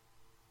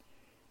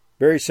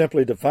 Very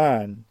simply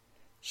defined,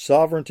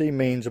 sovereignty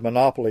means a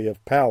monopoly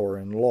of power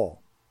and law.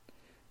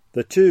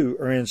 The two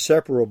are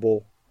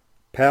inseparable.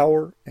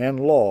 Power and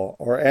law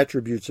are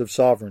attributes of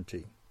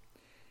sovereignty.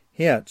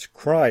 Hence,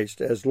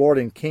 Christ, as Lord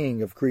and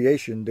King of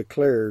creation,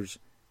 declares,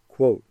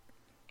 quote,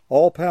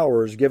 all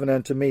power is given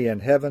unto me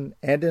in heaven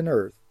and in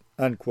earth,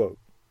 unquote.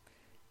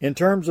 In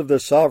terms of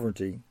this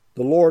sovereignty,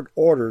 the Lord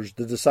orders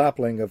the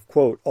discipling of,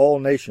 quote, all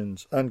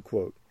nations,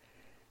 unquote,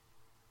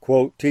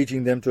 quote,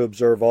 teaching them to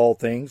observe all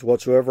things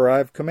whatsoever I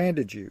have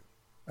commanded you,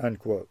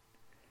 unquote.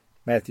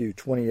 Matthew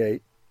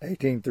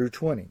 28:18 through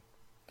 20.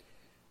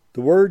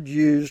 The word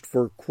used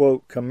for,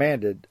 quote,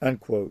 commanded,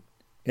 unquote,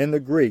 in the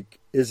Greek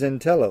is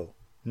entelo,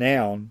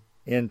 noun,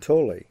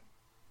 entole,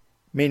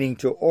 meaning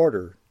to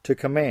order, to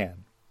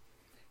command.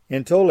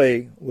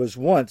 Entole was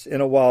once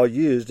in a while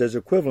used as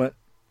equivalent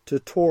to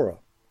Torah,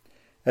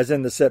 as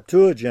in the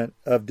Septuagint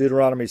of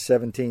Deuteronomy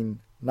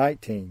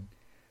 17:19,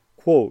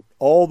 quote,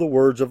 all the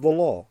words of the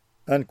law,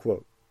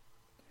 unquote.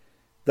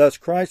 Thus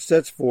Christ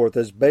sets forth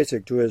as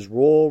basic to his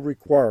royal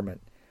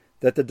requirement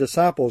that the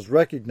disciples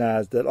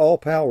recognize that all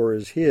power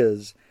is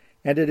his,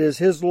 and it is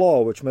his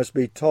law which must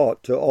be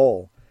taught to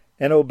all,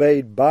 and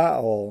obeyed by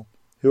all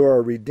who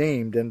are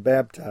redeemed and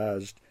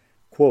baptized,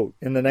 quote,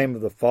 in the name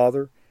of the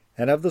Father,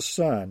 and of the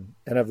Son,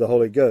 and of the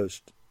Holy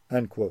Ghost,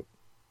 unquote.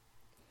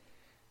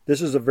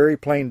 This is a very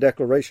plain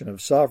declaration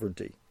of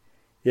sovereignty.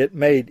 It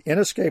made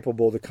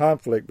inescapable the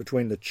conflict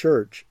between the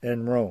Church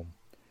and Rome,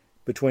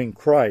 between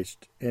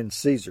Christ and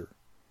Caesar.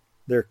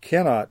 There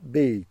cannot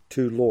be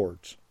two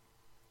lords.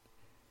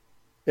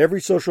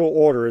 Every social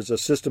order is a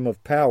system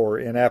of power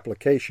in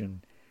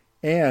application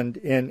and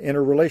in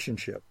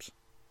interrelationships.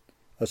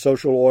 A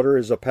social order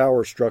is a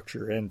power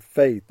structure and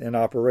faith in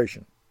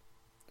operation.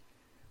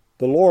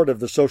 The Lord of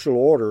the social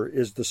order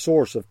is the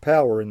source of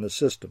power in the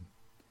system.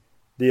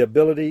 The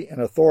ability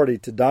and authority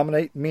to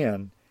dominate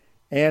men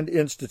and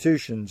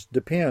institutions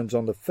depends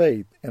on the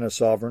faith in a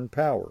sovereign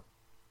power.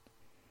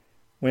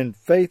 When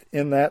faith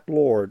in that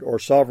Lord or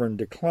sovereign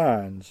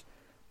declines,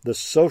 the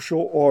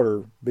social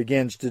order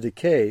begins to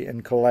decay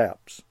and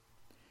collapse.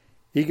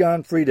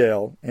 Egon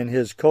Friedel, in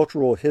his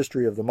Cultural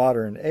History of the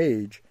Modern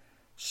Age,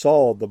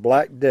 saw the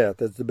Black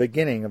Death as the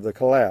beginning of the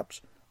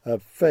collapse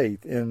of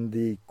faith in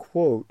the,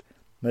 quote,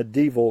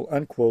 medieval,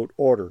 unquote,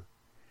 order,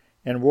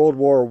 and World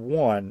War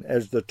I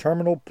as the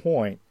terminal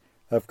point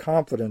of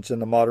confidence in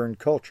the modern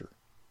culture.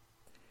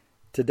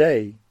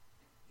 Today,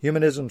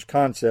 humanism's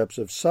concepts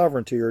of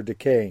sovereignty are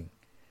decaying.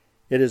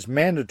 It is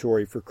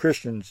mandatory for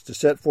Christians to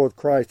set forth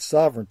Christ's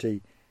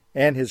sovereignty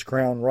and his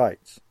crown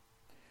rights.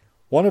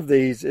 One of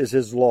these is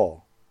his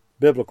law,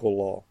 biblical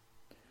law.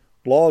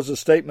 Law is a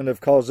statement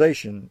of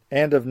causation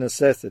and of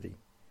necessity.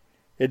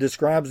 It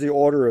describes the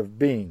order of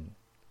being.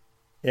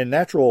 In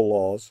natural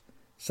laws,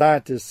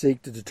 scientists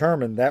seek to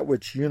determine that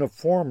which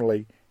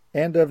uniformly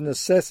and of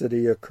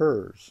necessity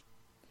occurs.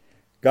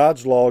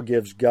 God's law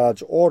gives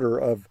God's order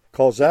of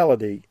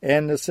causality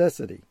and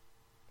necessity,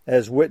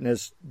 as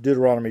witnessed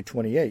Deuteronomy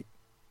 28.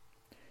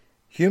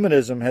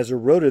 Humanism has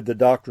eroded the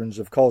doctrines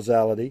of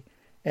causality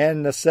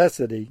and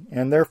necessity,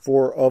 and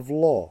therefore of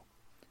law.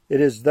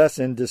 It is thus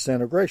in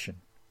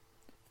disintegration.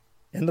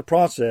 In the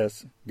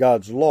process,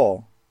 God's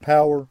law,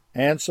 power,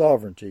 and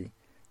sovereignty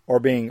are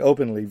being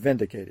openly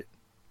vindicated.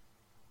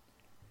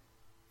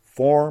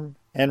 Form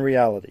and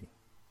reality.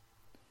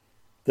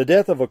 The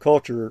death of a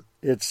culture,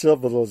 its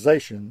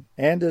civilization,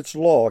 and its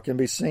law can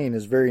be seen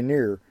as very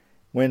near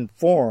when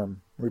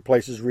form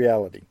replaces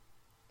reality.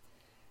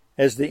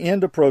 As the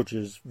end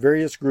approaches,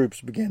 various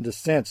groups begin to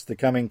sense the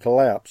coming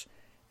collapse,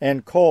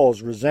 and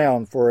calls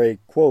resound for a,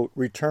 quote,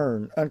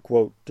 return,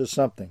 unquote, to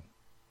something.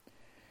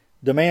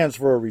 Demands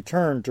for a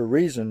return to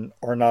reason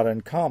are not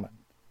uncommon.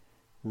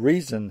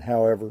 Reason,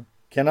 however,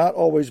 cannot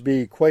always be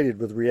equated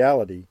with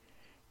reality,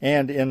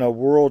 and in a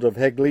world of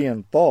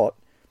Hegelian thought,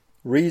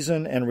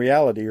 reason and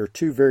reality are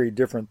two very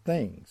different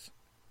things.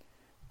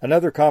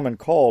 Another common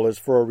call is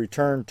for a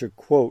return to,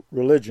 quote,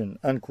 religion,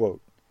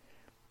 unquote.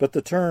 But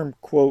the term,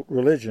 quote,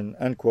 religion,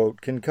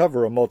 unquote, can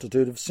cover a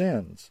multitude of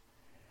sins.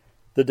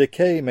 The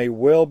decay may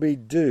well be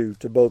due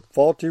to both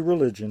faulty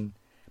religion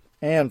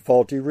and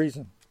faulty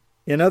reason.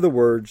 In other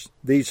words,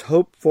 these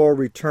hoped-for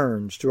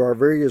returns to our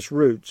various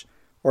roots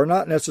are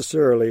not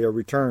necessarily a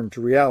return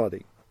to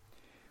reality.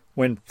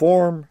 When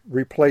form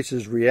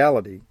replaces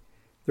reality,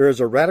 there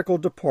is a radical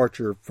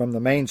departure from the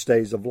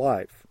mainstays of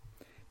life.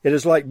 It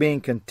is like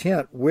being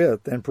content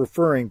with and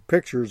preferring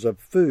pictures of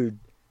food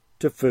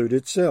to food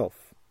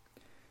itself.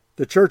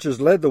 The church has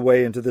led the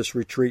way into this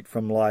retreat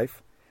from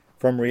life,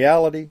 from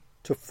reality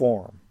to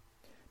form.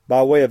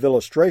 By way of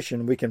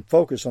illustration, we can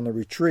focus on the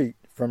retreat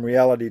from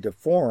reality to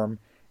form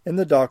in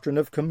the doctrine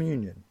of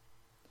communion.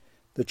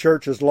 The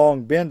church has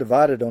long been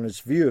divided on its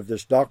view of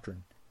this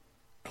doctrine: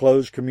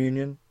 closed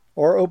communion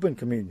or open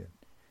communion,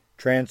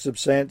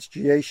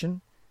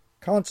 transubstantiation,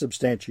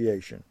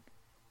 consubstantiation,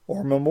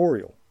 or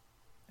memorial,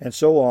 and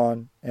so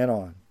on and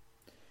on.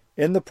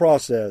 In the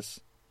process,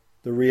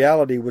 the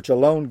reality which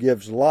alone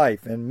gives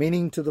life and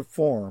meaning to the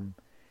form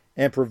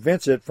and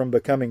prevents it from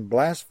becoming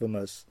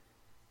blasphemous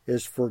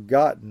is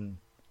forgotten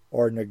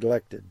or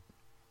neglected.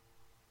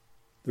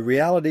 The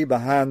reality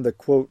behind the,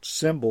 quote,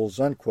 symbols,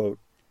 unquote,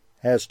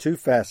 has two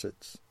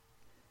facets.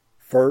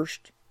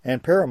 First,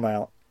 and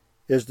paramount,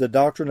 is the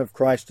doctrine of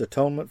Christ's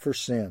atonement for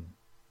sin.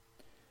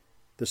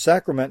 The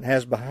sacrament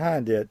has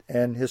behind it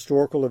an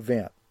historical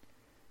event,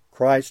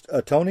 Christ's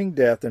atoning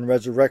death and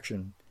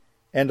resurrection,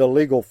 and a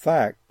legal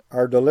fact,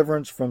 our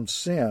deliverance from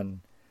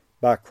sin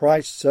by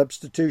Christ's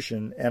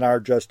substitution and our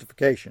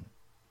justification.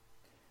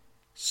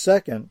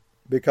 Second,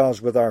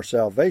 because with our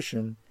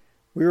salvation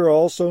we are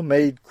also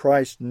made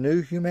Christ's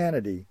new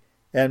humanity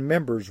and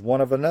members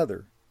one of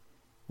another.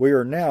 We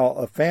are now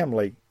a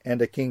family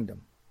and a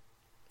kingdom.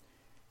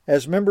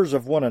 As members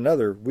of one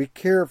another, we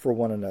care for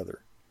one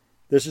another.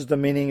 This is the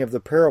meaning of the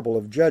parable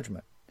of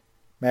judgment,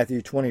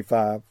 Matthew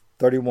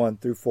 25:31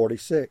 through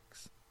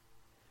 46.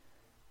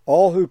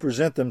 All who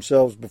present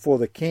themselves before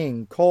the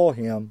king call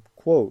him,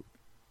 quote,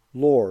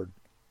 Lord,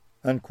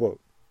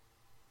 unquote.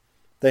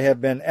 They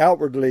have been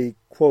outwardly,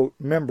 quote,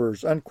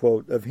 members,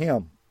 unquote, of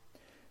him,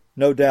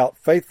 no doubt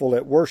faithful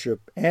at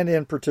worship and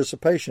in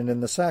participation in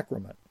the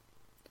sacrament.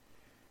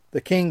 The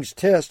king's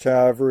test,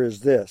 however, is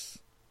this,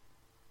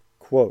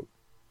 quote,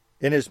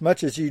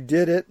 Inasmuch as you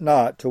did it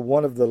not to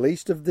one of the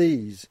least of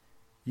these,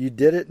 you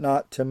did it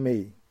not to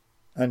me,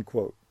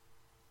 unquote.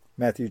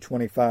 Matthew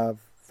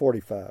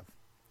 25:45.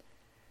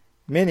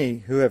 Many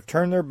who have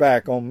turned their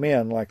back on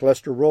men like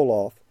Lester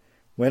Roloff,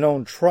 when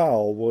on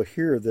trial, will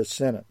hear this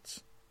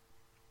sentence.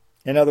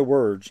 In other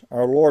words,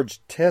 our Lord's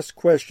test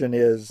question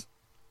is,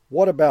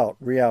 what about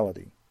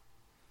reality?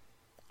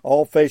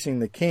 All facing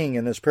the king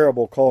in this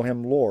parable call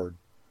him Lord.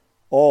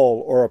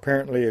 All are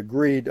apparently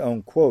agreed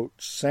on, quote,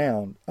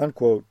 sound,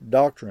 unquote,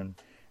 doctrine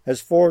as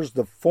far as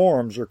the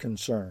forms are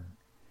concerned.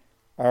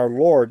 Our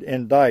Lord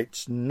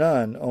indicts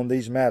none on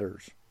these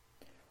matters.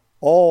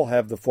 All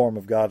have the form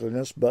of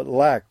godliness, but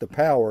lack the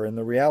power and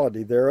the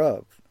reality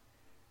thereof.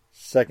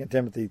 2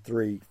 Timothy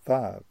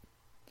 3:5.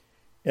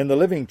 In the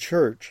living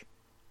church,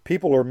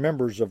 people are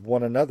members of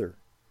one another,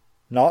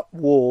 not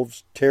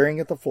wolves tearing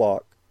at the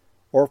flock,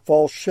 or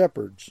false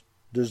shepherds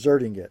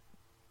deserting it.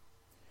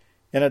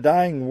 In a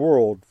dying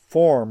world,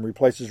 form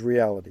replaces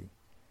reality.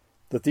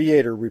 The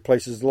theater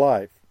replaces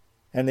life,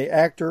 and the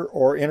actor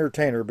or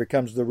entertainer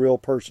becomes the real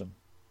person.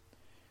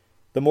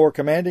 The more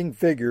commanding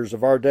figures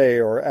of our day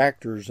are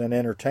actors and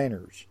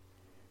entertainers.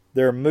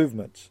 Their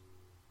movements,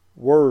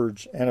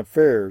 words, and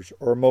affairs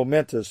are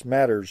momentous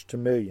matters to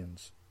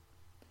millions.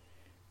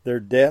 Their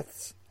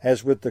deaths,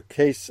 as with the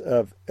case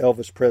of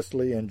Elvis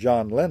Presley and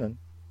John Lennon,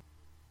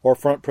 are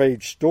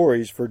front-page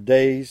stories for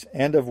days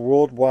and of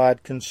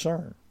worldwide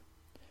concern.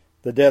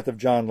 The death of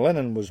John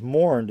Lennon was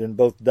mourned in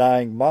both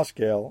dying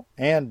Moscow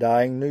and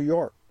dying New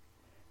York,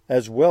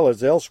 as well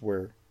as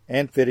elsewhere,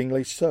 and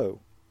fittingly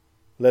so.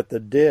 Let the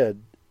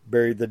dead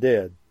bury the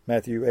dead,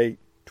 Matthew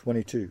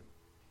 8:22.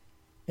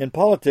 In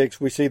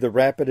politics, we see the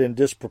rapid and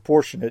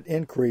disproportionate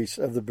increase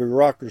of the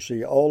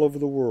bureaucracy all over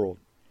the world.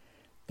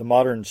 The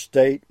modern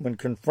state, when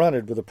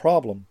confronted with a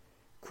problem,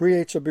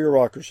 creates a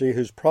bureaucracy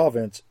whose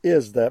province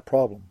is that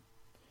problem.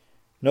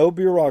 No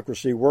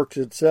bureaucracy works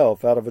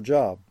itself out of a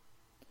job.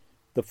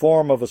 The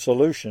form of a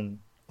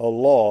solution, a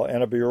law,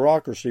 and a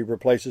bureaucracy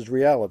replaces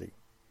reality.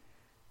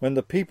 When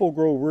the people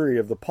grow weary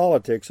of the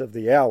politics of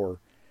the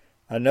hour,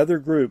 another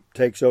group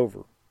takes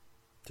over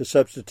to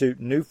substitute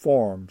new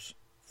forms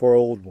for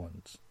old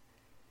ones.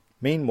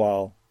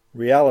 Meanwhile,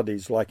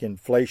 realities like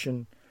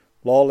inflation,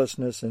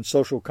 lawlessness, and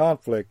social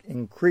conflict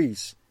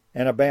increase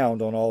and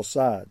abound on all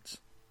sides.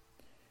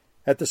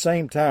 At the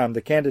same time,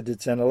 the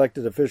candidates and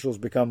elected officials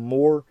become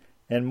more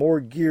and more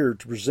geared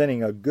to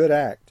presenting a good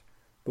act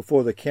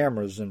before the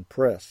cameras and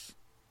press.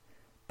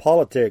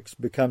 Politics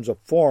becomes a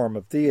form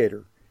of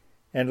theater,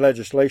 and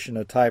legislation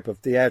a type of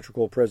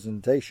theatrical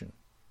presentation.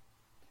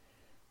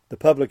 The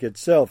public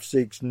itself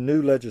seeks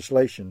new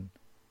legislation,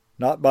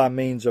 not by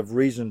means of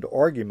reasoned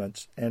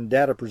arguments and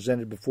data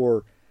presented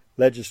before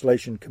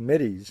legislation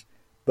committees,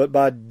 but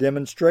by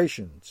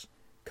demonstrations,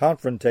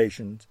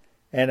 confrontations,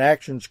 and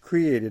actions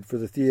created for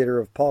the theater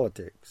of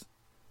politics.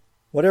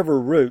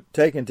 Whatever route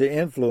taken to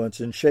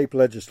influence and shape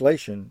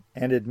legislation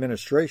and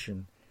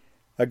administration,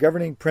 a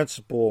governing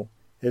principle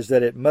is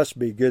that it must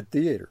be good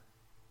theater.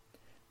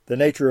 The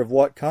nature of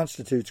what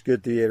constitutes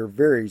good theater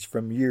varies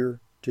from year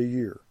to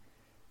year,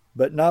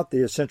 but not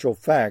the essential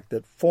fact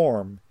that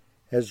form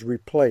has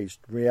replaced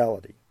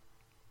reality.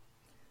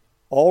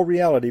 All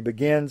reality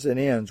begins and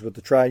ends with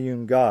the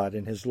triune God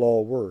and His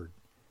law word.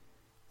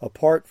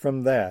 Apart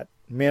from that,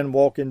 men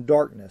walk in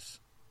darkness,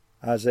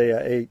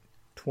 Isaiah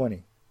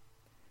 8:20.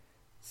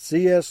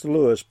 C.S.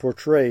 Lewis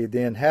portrayed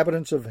the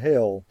inhabitants of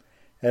hell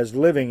as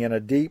living in a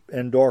deep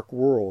and dark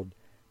world,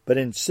 but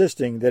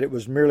insisting that it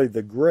was merely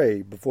the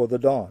gray before the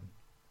dawn.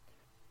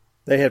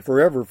 They had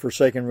forever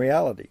forsaken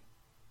reality.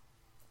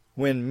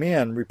 When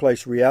men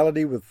replace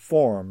reality with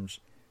forms,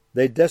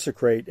 they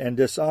desecrate and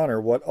dishonor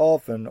what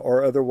often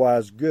are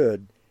otherwise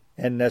good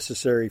and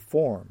necessary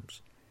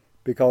forms,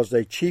 because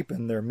they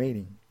cheapen their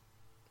meaning.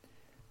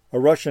 A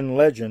Russian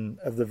legend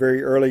of the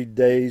very early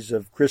days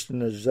of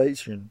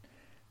Christianization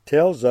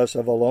tells us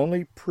of a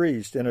lonely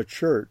priest in a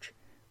church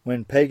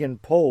when pagan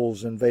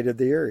Poles invaded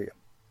the area.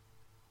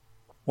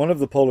 One of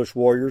the Polish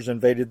warriors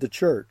invaded the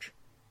church,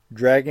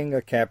 dragging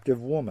a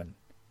captive woman.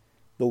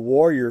 The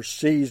warrior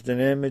seized an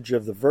image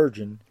of the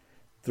Virgin,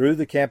 threw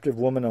the captive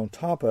woman on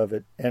top of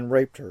it, and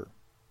raped her.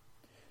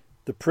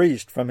 The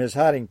priest from his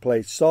hiding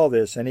place saw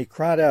this, and he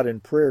cried out in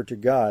prayer to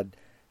God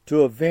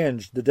to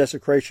avenge the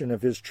desecration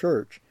of his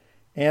church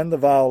and the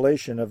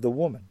violation of the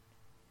woman.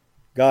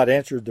 God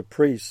answered the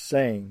priests,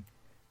 saying,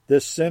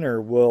 "This sinner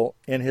will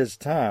in his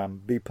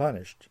time be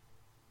punished.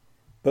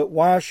 But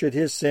why should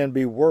his sin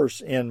be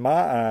worse in my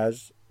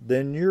eyes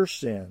than your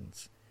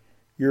sins,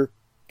 your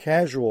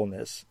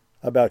casualness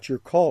about your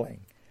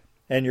calling,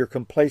 and your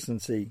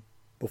complacency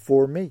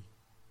before me?"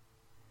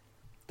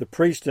 The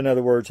priest, in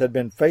other words, had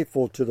been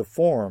faithful to the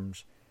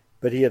forms,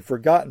 but he had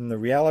forgotten the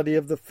reality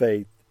of the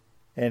faith,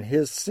 and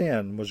his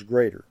sin was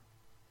greater.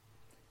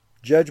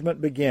 Judgment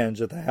begins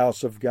at the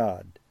house of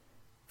God.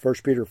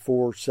 1 Peter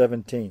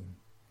 4:17.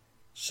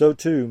 So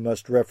too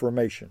must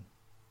reformation.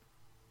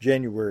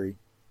 January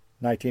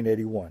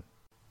 1981.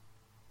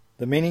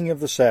 The meaning of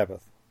the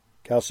Sabbath.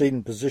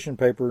 Chalcedon Position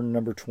Paper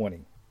number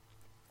 20.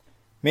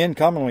 Men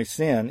commonly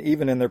sin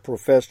even in their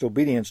professed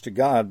obedience to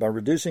God by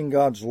reducing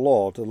God's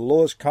law to the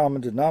lowest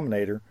common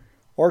denominator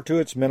or to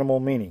its minimal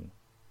meaning.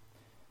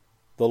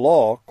 The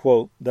law,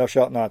 quote, "Thou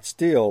shalt not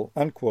steal,"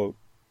 unquote,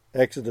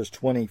 Exodus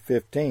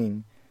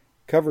 20:15,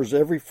 covers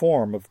every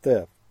form of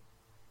theft.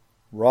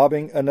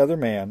 Robbing another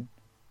man,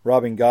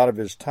 robbing God of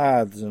his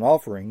tithes and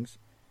offerings,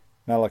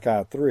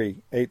 Malachi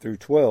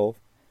 3:8-12,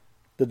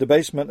 the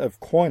debasement of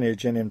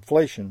coinage and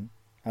inflation,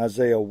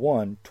 Isaiah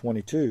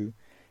 1:22,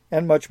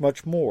 and much,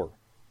 much more.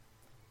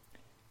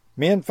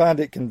 Men find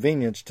it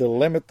convenient to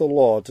limit the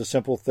law to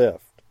simple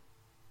theft.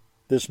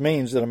 This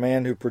means that a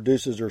man who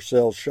produces or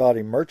sells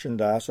shoddy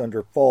merchandise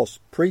under false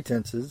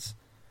pretenses,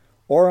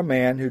 or a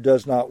man who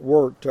does not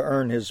work to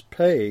earn his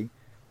pay,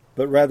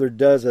 but rather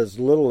does as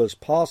little as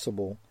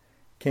possible,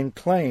 can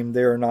claim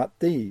they are not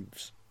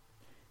thieves.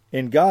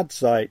 In God's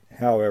sight,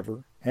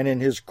 however, and in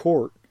his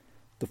court,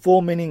 the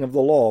full meaning of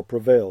the law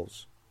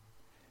prevails.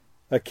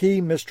 A key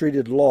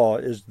mistreated law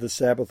is the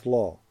Sabbath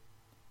law.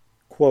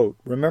 Quote,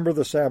 "Remember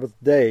the Sabbath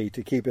day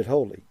to keep it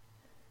holy.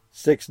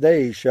 6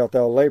 days shalt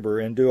thou labor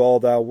and do all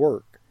thy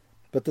work,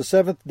 but the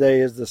seventh day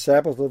is the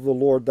Sabbath of the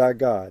Lord thy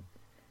God.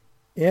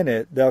 In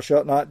it thou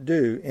shalt not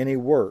do any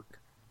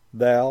work,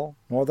 thou,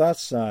 nor thy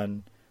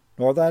son,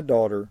 nor thy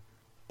daughter,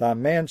 thy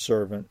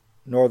manservant,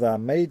 nor thy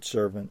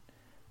maidservant,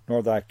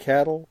 nor thy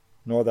cattle,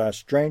 nor thy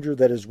stranger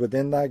that is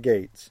within thy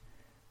gates.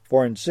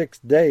 For in 6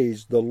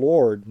 days the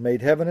Lord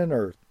made heaven and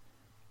earth,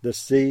 the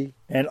sea,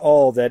 and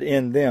all that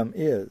in them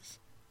is,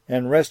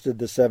 and rested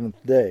the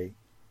seventh day,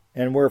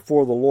 and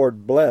wherefore the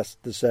Lord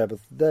blessed the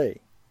Sabbath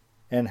day,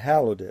 and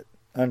hallowed it,"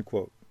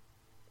 unquote.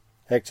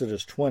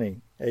 Exodus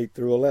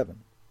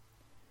 20:8-11.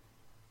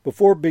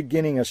 Before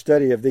beginning a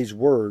study of these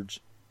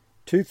words,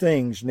 2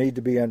 things need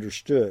to be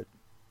understood.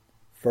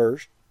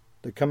 First,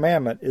 the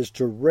commandment is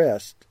to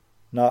rest,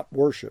 not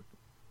worship.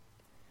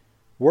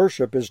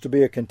 Worship is to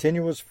be a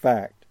continuous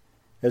fact,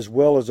 as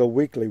well as a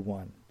weekly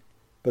one,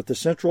 but the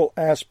central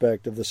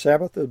aspect of the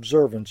Sabbath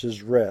observance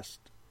is rest.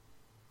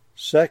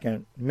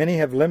 Second, many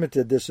have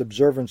limited this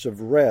observance of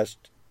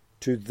rest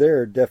to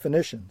their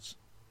definitions.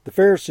 The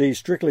Pharisees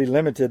strictly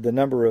limited the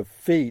number of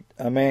feet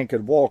a man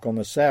could walk on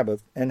the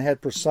Sabbath and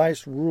had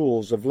precise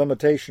rules of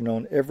limitation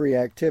on every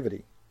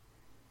activity.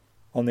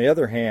 On the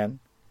other hand,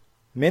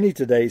 many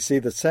today see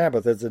the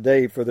Sabbath as a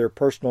day for their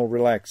personal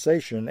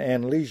relaxation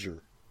and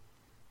leisure.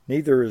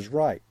 Neither is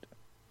right.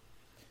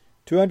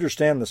 To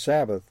understand the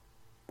Sabbath,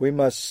 we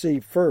must see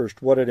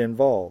first what it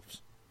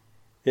involves.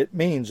 It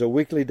means a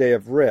weekly day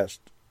of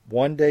rest,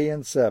 1 day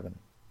in 7.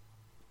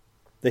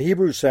 The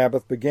Hebrew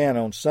Sabbath began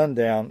on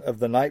sundown of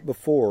the night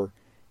before,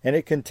 and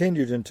it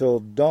continued until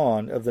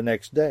dawn of the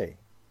next day.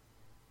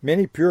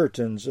 Many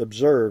Puritans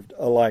observed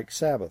a like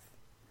Sabbath.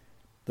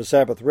 The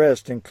Sabbath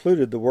rest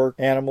included the work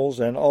of animals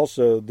and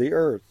also the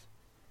earth,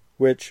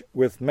 which,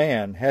 with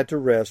man, had to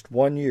rest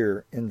 1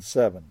 year in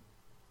 7.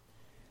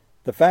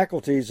 The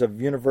faculties of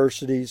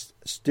universities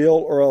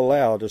still are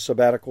allowed a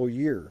sabbatical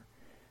year,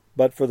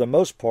 but for the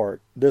most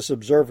part, this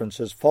observance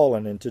has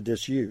fallen into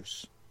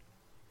disuse.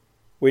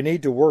 We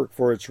need to work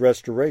for its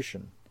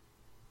restoration.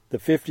 The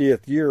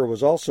 50th year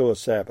was also a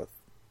Sabbath,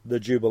 the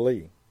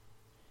Jubilee.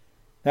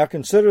 Now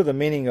consider the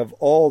meaning of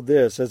all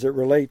this as it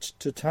relates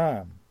to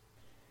time.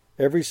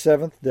 Every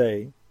 7th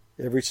day,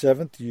 every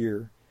 7th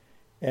year,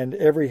 and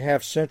every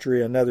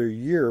half-century another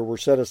year were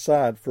set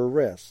aside for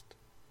rest.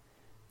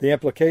 The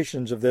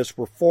implications of this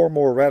were far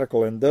more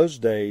radical in those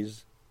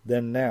days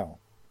than now.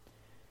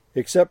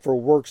 Except for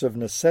works of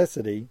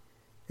necessity,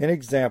 an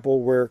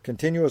example where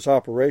continuous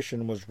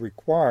operation was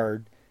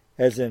required,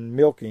 as in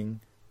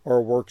milking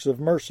or works of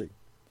mercy.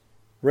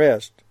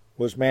 Rest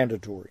was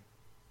mandatory.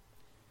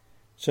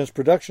 Since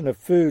production of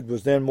food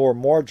was then more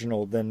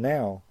marginal than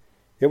now,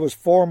 it was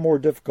far more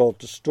difficult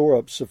to store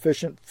up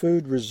sufficient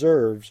food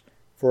reserves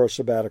for a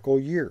sabbatical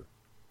year.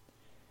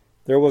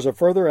 There was a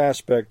further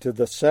aspect to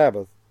the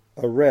Sabbath,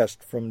 a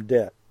rest from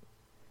debt.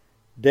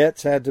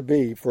 Debts had to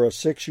be for a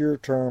 6-year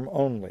term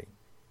only,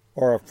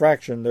 or a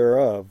fraction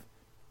thereof,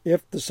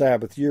 if the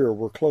Sabbath year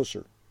were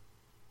closer.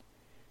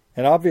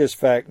 An obvious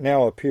fact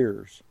now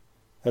appears.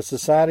 A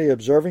society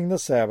observing the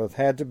Sabbath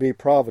had to be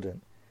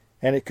provident,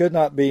 and it could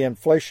not be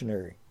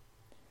inflationary.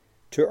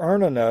 To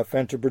earn enough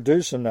and to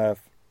produce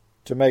enough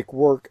to make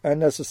work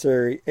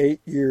unnecessary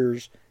 8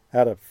 years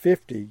out of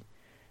 50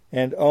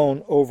 and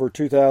own over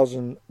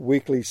 2,000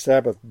 weekly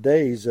Sabbath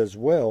days as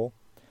well,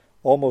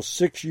 almost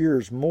 6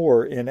 years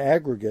more in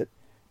aggregate,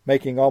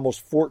 making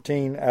almost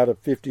 14 out of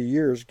 50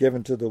 years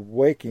given to the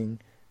waking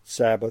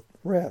Sabbath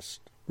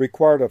rest,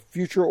 required a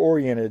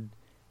future-oriented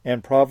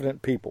and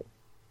provident people.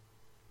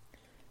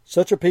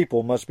 Such a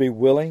people must be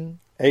willing,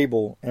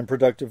 able, and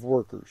productive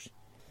workers.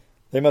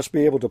 They must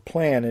be able to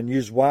plan and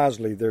use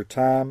wisely their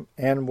time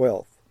and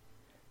wealth.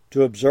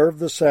 To observe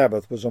the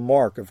Sabbath was a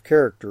mark of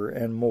character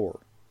and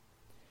more.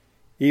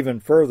 Even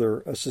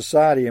further, a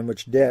society in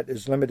which debt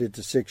is limited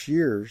to 6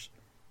 years,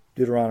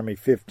 Deuteronomy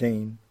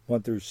 15,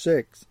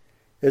 1-6,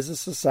 is a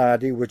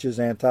society which is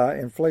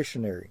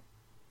anti-inflationary.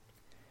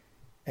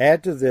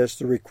 Add to this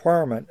the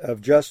requirement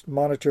of just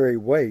monetary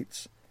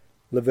weights,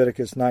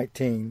 Leviticus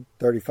 19,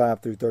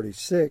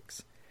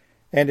 35-36,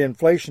 and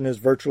inflation is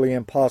virtually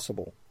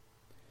impossible.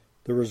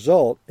 The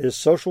result is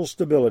social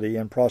stability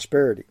and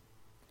prosperity.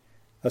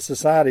 A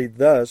society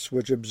thus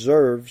which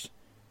observes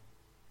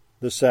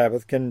the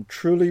Sabbath can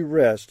truly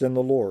rest in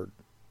the Lord.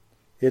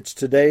 Its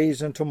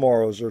todays and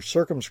tomorrows are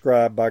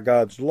circumscribed by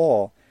God's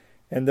law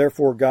and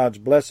therefore God's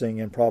blessing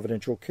and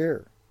providential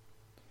care.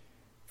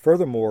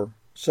 Furthermore,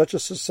 such a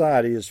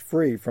society is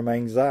free from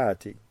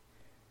anxiety.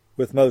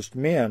 With most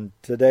men,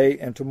 today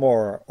and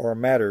tomorrow are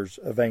matters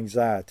of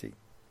anxiety.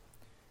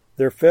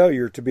 Their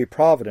failure to be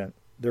provident,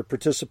 their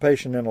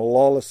participation in a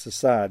lawless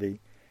society,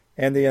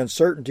 and the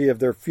uncertainty of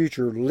their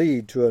future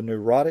lead to a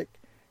neurotic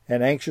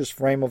and anxious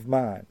frame of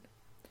mind.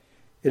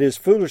 It is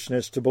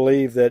foolishness to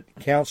believe that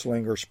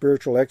counseling or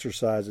spiritual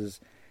exercises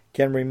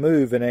can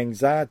remove an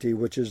anxiety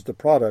which is the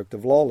product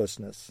of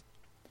lawlessness.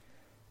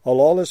 A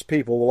lawless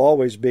people will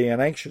always be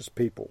an anxious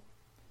people.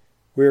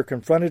 We are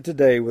confronted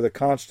today with a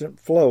constant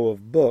flow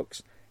of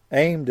books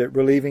aimed at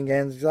relieving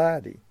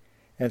anxiety,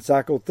 and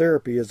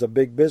psychotherapy is a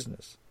big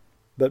business,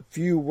 but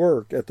few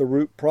work at the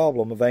root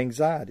problem of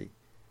anxiety,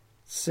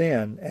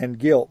 sin and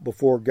guilt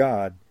before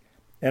God,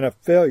 and a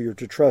failure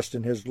to trust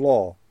in His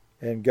law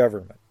and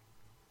government.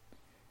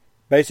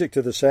 Basic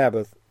to the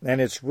Sabbath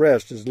and its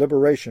rest is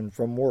liberation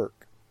from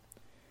work.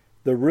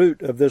 The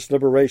root of this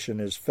liberation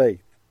is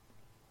faith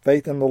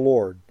in the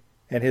Lord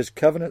and His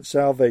covenant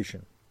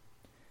salvation.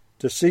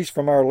 To cease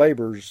from our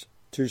labors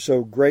to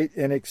so great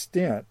an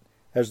extent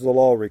as the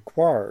law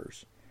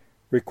requires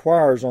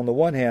on the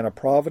one hand a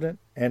provident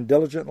and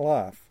diligent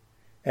life,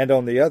 and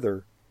on the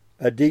other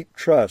a deep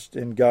trust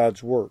in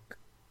God's work.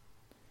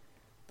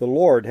 The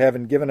Lord,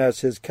 having given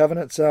us His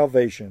covenant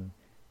salvation,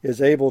 is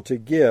able to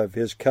give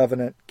His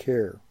covenant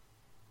care.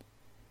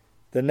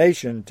 The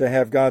nation, to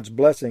have God's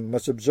blessing,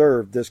 must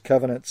observe this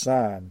covenant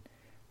sign,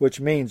 which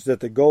means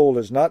that the goal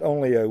is not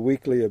only a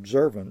weekly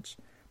observance,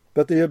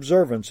 but the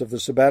observance of the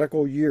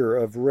sabbatical year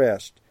of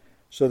rest,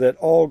 so that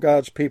all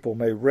God's people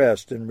may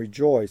rest and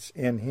rejoice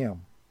in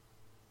Him.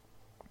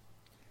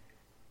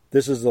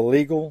 This is a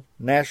legal,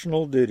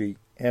 national duty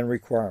and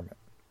requirement.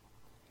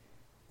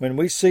 When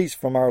we cease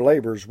from our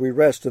labors, we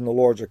rest in the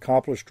Lord's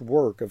accomplished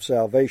work of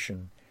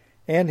salvation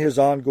and His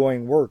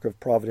ongoing work of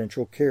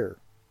providential care.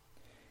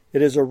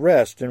 It is a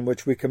rest in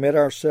which we commit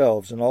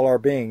ourselves and all our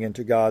being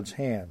into God's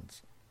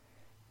hands.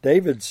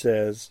 David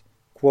says,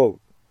 quote,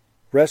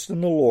 "Rest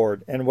in the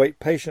Lord, and wait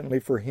patiently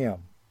for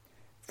Him.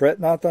 Fret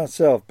not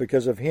thyself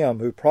because of him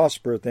who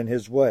prospereth in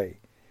his way,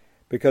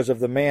 because of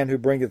the man who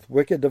bringeth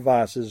wicked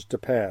devices to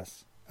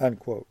pass."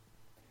 Unquote.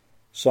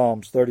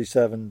 Psalms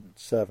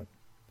 37:7.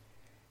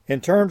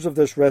 In terms of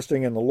this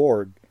resting in the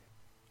Lord,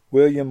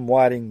 William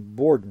Whiting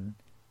Borden,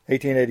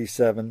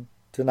 1887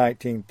 to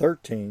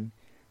 1913,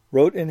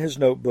 wrote in his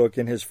notebook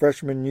in his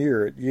freshman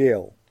year at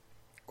Yale,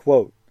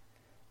 quote,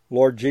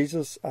 "Lord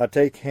Jesus, I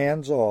take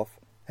hands off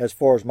as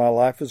far as my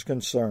life is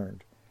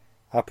concerned.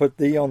 I put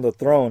Thee on the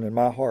throne in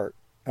my heart."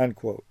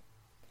 Unquote.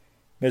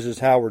 Mrs.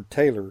 Howard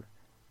Taylor,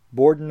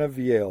 Borden of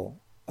Yale,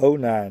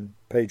 09,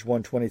 page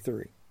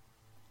 123.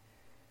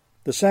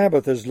 The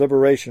Sabbath is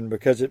liberation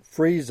because it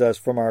frees us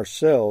from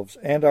ourselves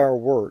and our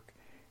work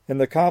in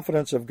the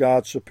confidence of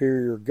God's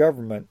superior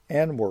government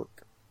and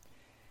work.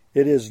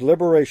 It is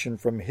liberation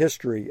from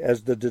history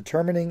as the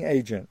determining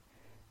agent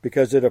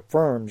because it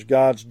affirms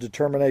God's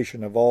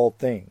determination of all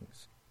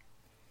things.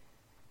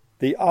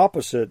 The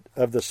opposite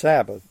of the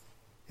Sabbath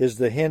is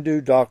the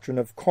Hindu doctrine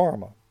of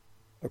karma.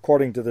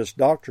 According to this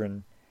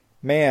doctrine,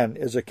 man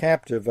is a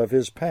captive of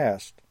his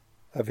past,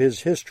 of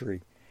his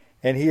history,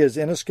 and he is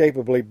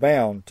inescapably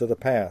bound to the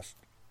past.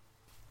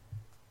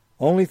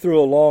 Only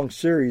through a long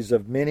series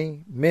of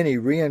many, many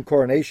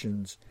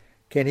reincarnations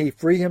can he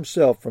free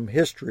himself from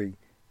history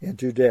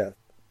into death.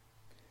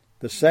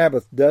 The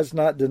Sabbath does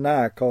not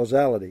deny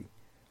causality,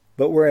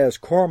 but whereas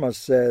karma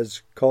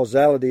says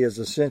causality is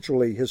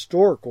essentially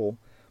historical,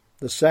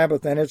 the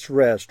Sabbath and its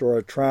rest are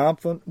a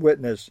triumphant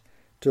witness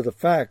to the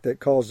fact that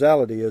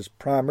causality is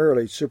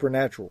primarily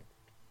supernatural.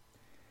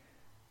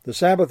 The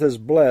Sabbath is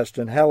blessed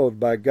and hallowed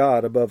by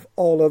God above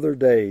all other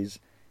days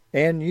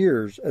and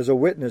years as a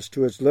witness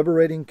to its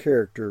liberating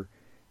character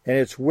and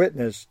its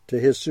witness to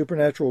His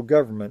supernatural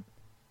government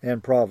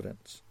and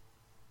providence.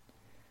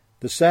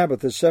 The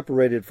Sabbath is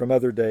separated from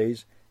other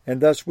days,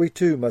 and thus we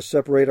too must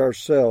separate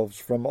ourselves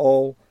from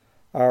all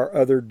our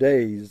other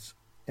days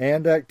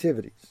and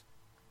activities.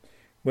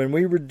 When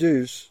we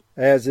reduce,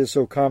 as is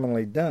so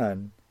commonly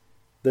done,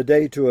 the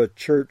day to a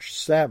church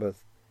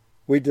Sabbath,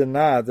 we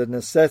deny the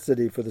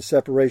necessity for the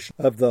separation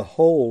of the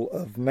whole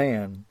of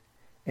man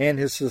and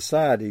his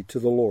society to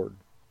the Lord.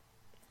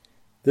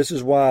 This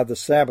is why the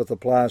Sabbath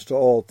applies to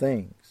all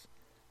things: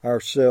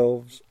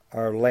 ourselves,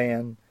 our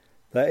land,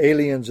 the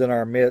aliens in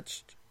our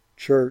midst,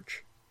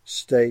 church,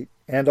 state,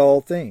 and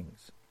all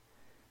things.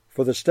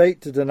 For the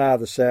state to deny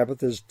the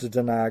Sabbath is to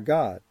deny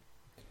God.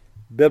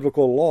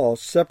 Biblical law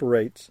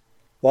separates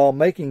while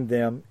making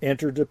them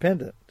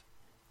interdependent,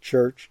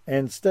 church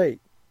and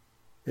state.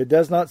 It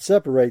does not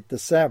separate the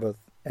Sabbath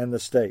and the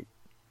state.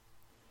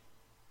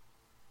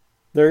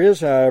 There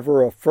is,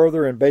 however, a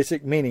further and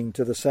basic meaning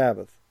to the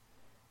Sabbath.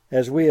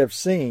 As we have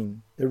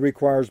seen, it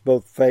requires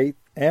both faith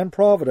and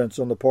providence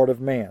on the part of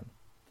man.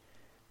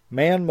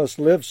 Man must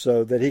live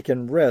so that he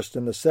can rest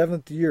in the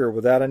seventh year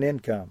without an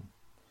income.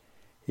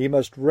 He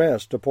must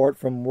rest apart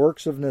from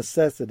works of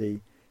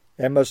necessity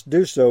and must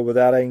do so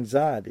without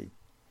anxiety.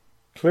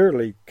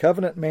 Clearly,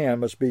 covenant man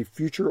must be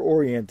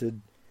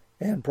future-oriented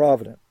and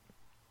provident.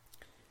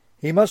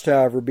 He must,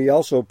 however, be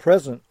also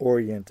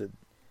present-oriented.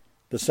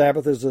 The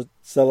Sabbath is a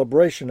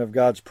celebration of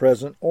God's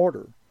present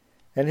order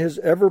and His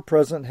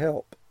ever-present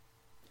help.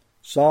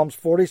 Psalms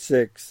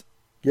 46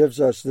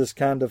 gives us this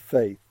kind of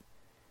faith.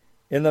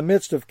 In the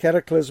midst of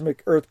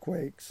cataclysmic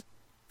earthquakes,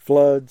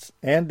 floods,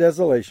 and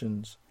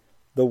desolations,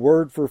 the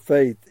word for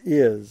faith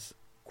is,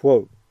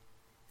 quote,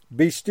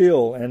 "Be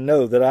still and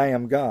know that I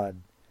am God.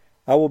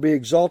 I will be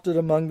exalted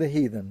among the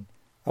heathen.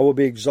 I will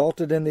be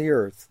exalted in the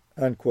earth."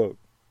 Unquote.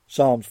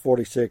 Psalms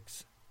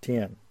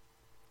 46:10.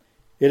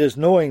 It is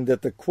knowing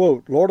that the,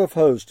 quote, "Lord of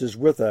hosts is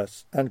with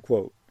us,"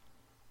 unquote.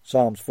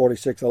 Psalms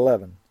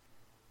 46:11.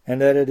 And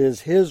that it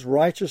is His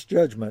righteous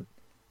judgment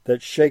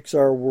that shakes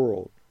our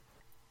world.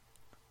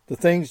 The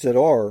things that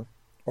are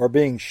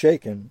being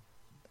shaken,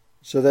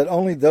 so that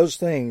only those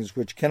things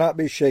which cannot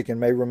be shaken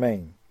may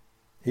remain.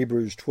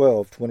 Hebrews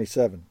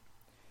 12:27.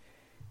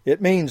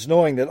 It means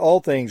knowing that all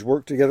things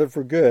work together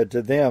for good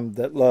to them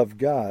that love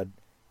God,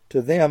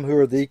 to them who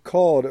are the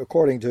called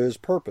according to His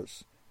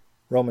purpose.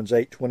 Romans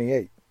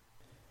 8:28.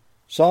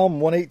 Psalm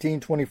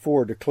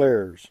 118:24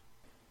 declares,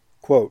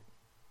 quote,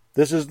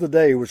 "This is the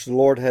day which the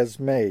Lord has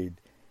made.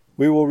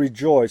 We will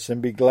rejoice and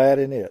be glad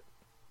in it."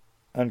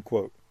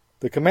 Unquote.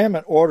 The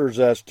commandment orders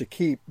us to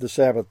keep the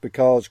Sabbath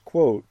because,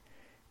 quote,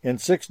 "In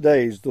 6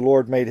 days the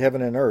Lord made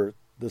heaven and earth,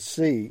 the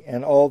sea,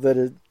 and all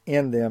that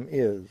in them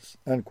is."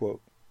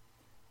 Unquote.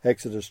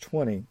 Exodus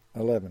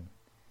 20:11.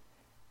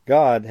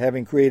 God,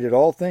 having created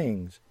all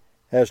things,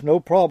 has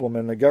no problem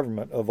in the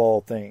government of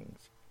all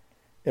things.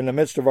 In the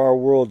midst of our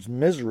world's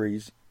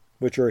miseries,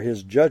 which are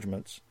His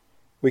judgments,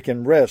 we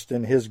can rest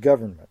in His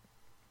government.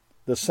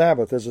 The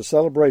Sabbath is a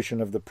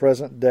celebration of the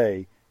present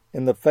day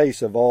in the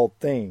face of all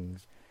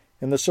things,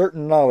 in the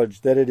certain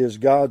knowledge that it is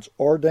God's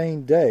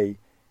ordained day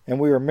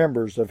and we are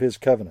members of His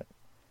covenant.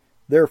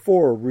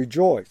 Therefore,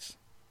 rejoice.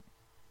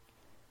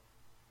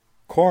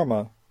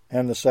 Karma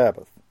and the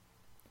Sabbath.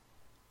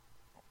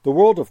 The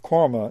world of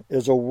karma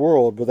is a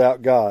world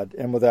without God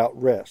and without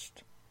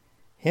rest.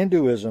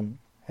 Hinduism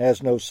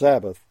has no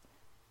Sabbath,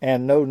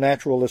 and no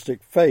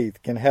naturalistic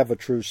faith can have a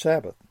true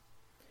Sabbath.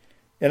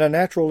 In a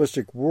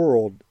naturalistic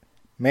world,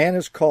 man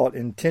is caught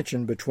in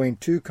tension between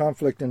two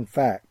conflicting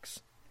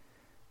facts.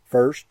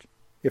 First,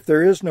 if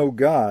there is no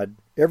God,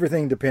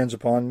 everything depends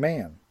upon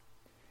man.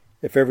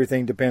 If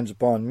everything depends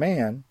upon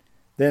man,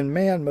 then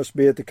man must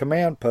be at the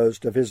command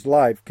post of his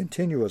life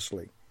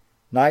continuously,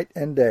 night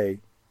and day,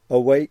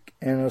 awake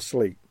and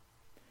asleep.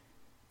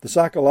 The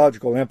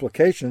psychological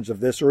implications of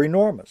this are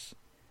enormous.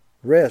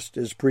 Rest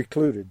is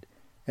precluded,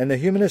 and the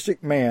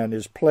humanistic man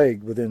is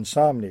plagued with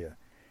insomnia,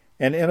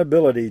 an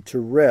inability to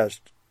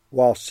rest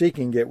while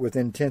seeking it with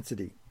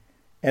intensity,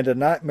 and a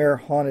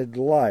nightmare-haunted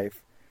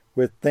life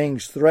with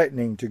things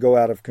threatening to go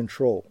out of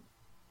control.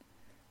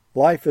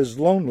 Life is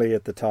lonely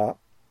at the top,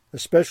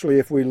 especially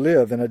if we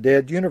live in a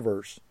dead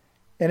universe,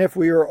 and if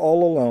we are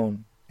all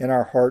alone in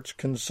our heart's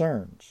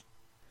concerns.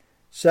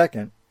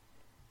 Second,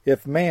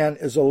 if man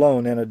is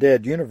alone in a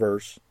dead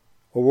universe,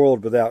 a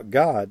world without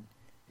God,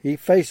 he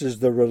faces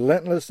the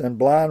relentless and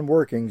blind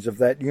workings of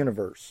that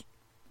universe.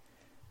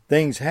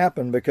 Things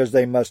happen because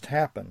they must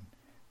happen,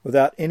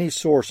 without any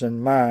source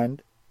in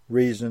mind,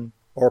 reason,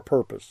 or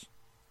purpose.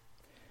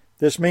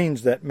 This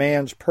means that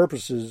man's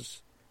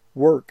purposes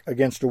work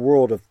against a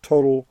world of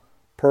total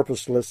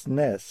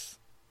purposelessness.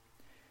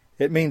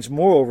 It means,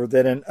 moreover,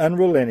 that an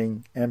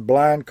unrelenting and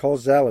blind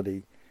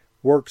causality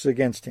works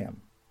against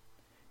him.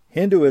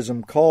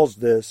 Hinduism calls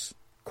this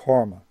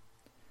karma.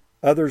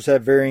 Others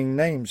have varying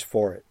names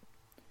for it.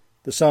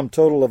 The sum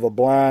total of a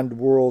blind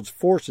world's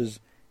forces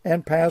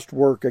and past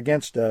work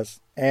against us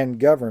and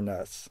govern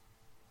us.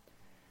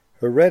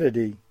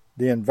 Heredity,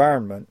 the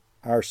environment,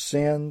 our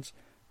sins,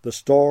 the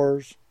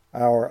stars,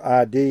 our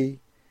ID,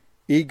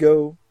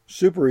 ego,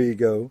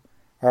 superego,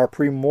 our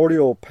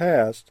primordial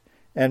past,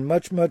 and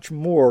much, much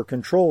more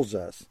controls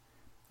us.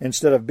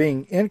 Instead of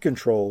being in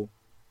control,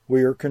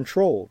 we are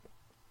controlled.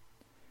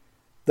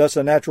 Thus,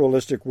 a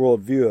naturalistic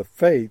worldview of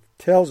faith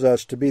tells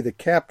us to be the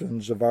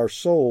captains of our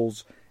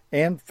souls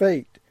and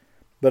fate,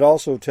 but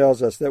also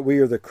tells us that we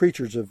are the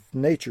creatures of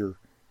nature,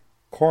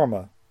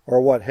 karma,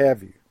 or what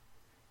have you.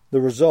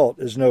 The result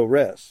is no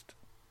rest.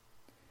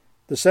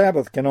 The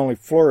Sabbath can only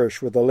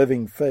flourish with a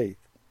living faith.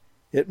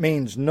 It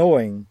means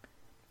knowing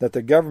that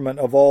the government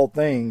of all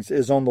things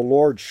is on the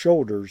Lord's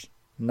shoulders,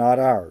 not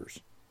ours.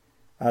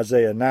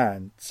 Isaiah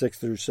 9,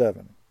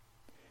 6-7.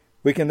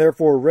 We can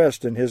therefore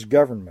rest in His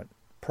government,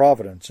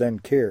 providence,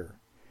 and care.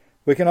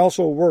 We can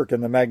also work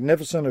in the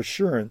magnificent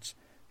assurance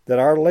that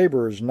our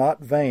labor is not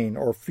vain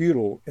or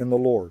futile in the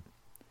Lord.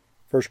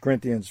 1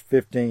 Corinthians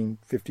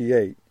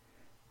 15:58,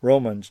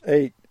 Romans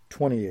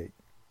 8:28.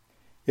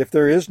 If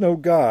there is no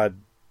God,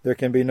 there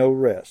can be no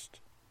rest.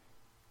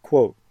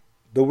 Quote,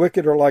 "The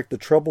wicked are like the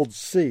troubled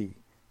sea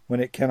when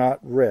it cannot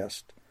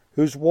rest,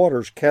 whose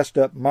waters cast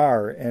up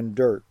mire and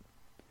dirt.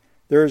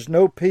 There is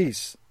no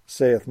peace,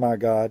 saith my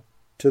God,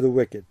 to the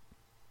wicked."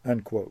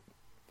 Unquote.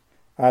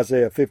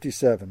 Isaiah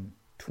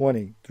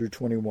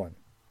 57:20-21.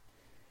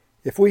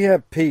 If we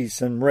have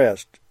peace and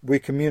rest, we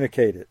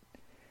communicate it.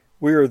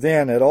 We are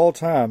then at all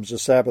times a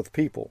Sabbath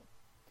people.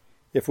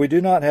 If we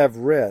do not have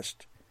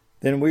rest,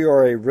 then we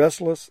are a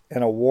restless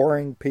and a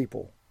warring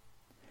people.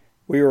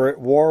 We are at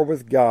war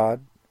with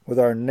God, with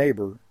our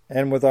neighbor,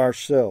 and with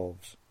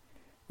ourselves.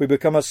 We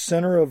become a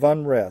center of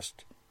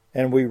unrest,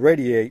 and we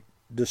radiate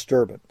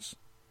disturbance.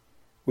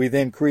 We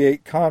then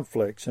create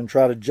conflicts and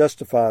try to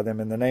justify them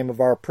in the name of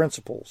our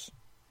principles.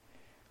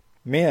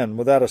 Men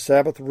without a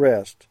Sabbath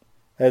rest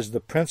as the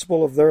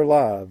principle of their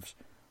lives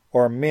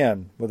are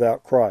men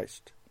without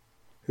Christ,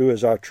 who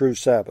is our true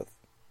Sabbath.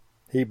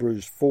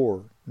 Hebrews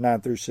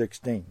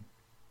 4:9-16.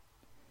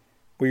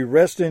 We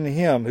rest in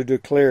Him who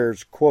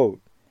declares,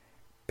 quote,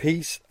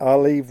 "Peace I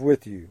leave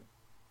with you.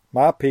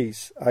 My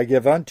peace I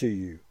give unto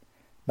you.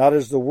 Not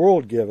as the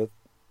world giveth,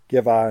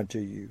 give I unto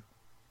you.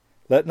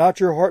 Let not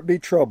your heart be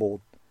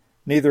troubled,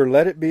 neither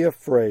let it be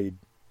afraid."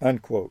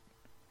 Unquote.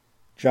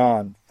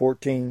 John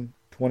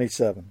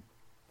 14:27.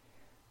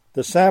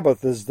 The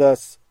Sabbath is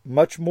thus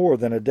much more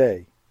than a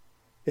day.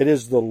 It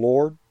is the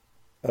Lord,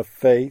 of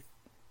faith,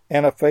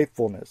 and of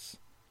faithfulness.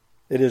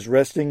 It is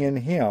resting in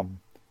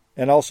Him,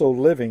 and also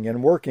living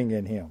and working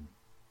in Him.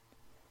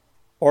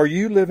 Are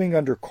you living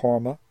under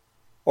karma,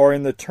 or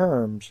in the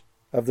terms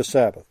of the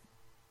Sabbath?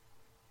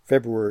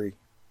 February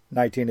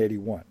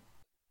 1981.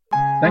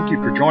 Thank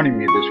you for joining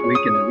me this week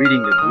in the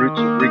reading of Roots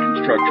of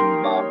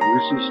Reconstruction by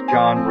Bruce's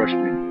John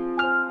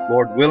Rushdoony.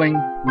 Lord willing,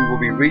 we will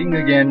be reading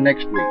again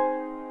next week.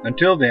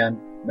 Until then,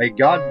 may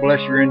God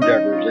bless your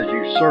endeavors as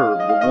you serve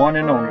the one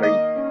and only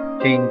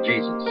King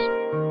Jesus.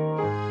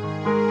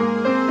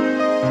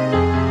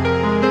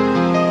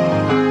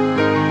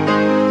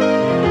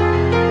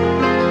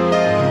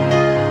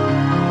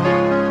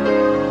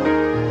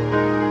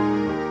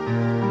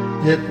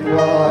 It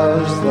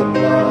was the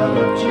blood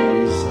of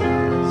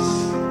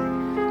Jesus,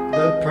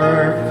 the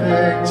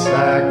perfect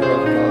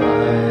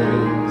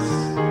sacrifice,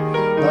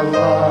 the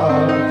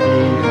love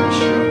He had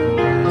shown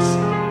us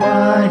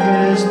by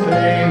His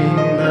paying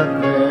the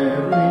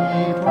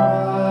very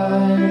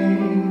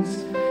price.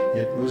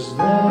 It was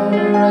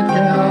there at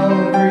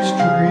Calvary's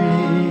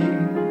tree,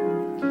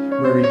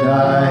 where He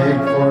died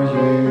for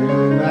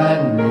you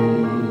and me,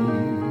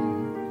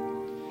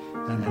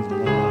 and the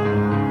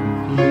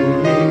love He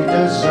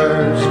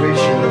deserves we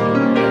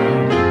should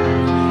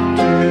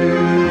to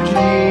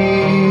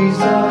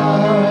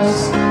Jesus.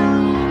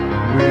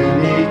 We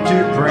need to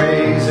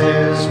praise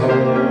His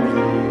holy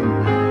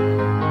name.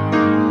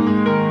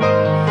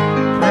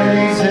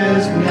 Praise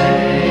His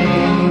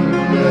name,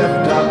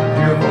 lift up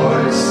your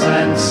voice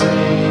and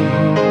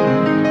sing.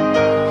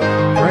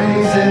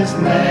 Praise His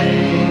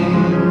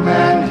name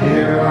and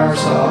hear our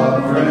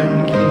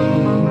sovereign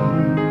King.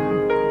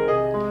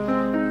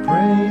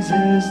 Praise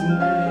His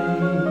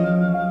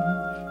name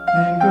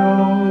and go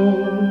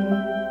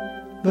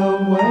the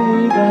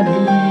way that He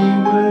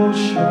will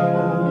show,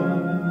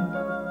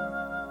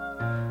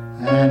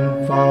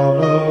 and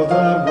follow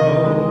the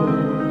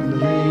road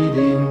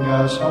leading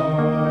us home.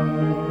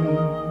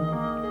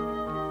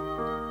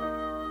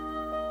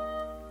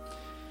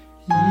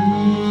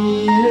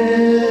 He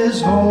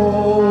is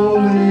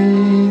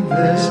holy,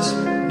 this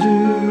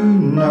do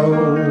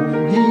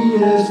know. He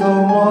is the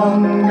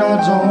one,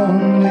 God's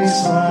only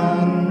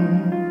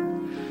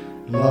Son.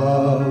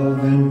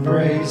 Love,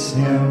 embrace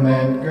Him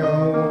and go.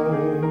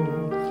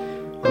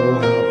 Oh,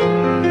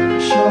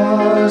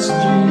 how precious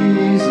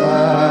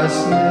Jesus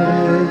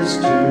is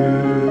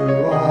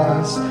to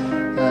us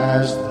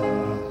as the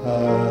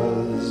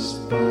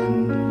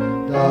husband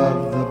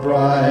of the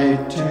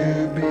bride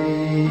to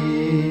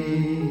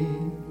be.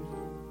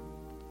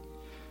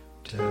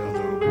 Tell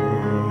the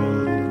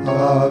world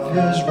of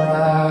His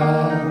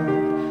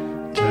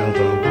wrath, tell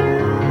the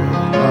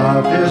world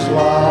of His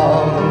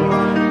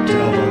love,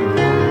 tell the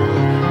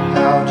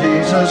how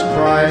Jesus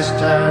Christ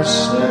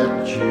has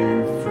set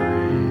you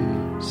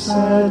free.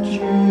 set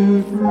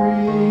you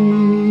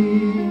free.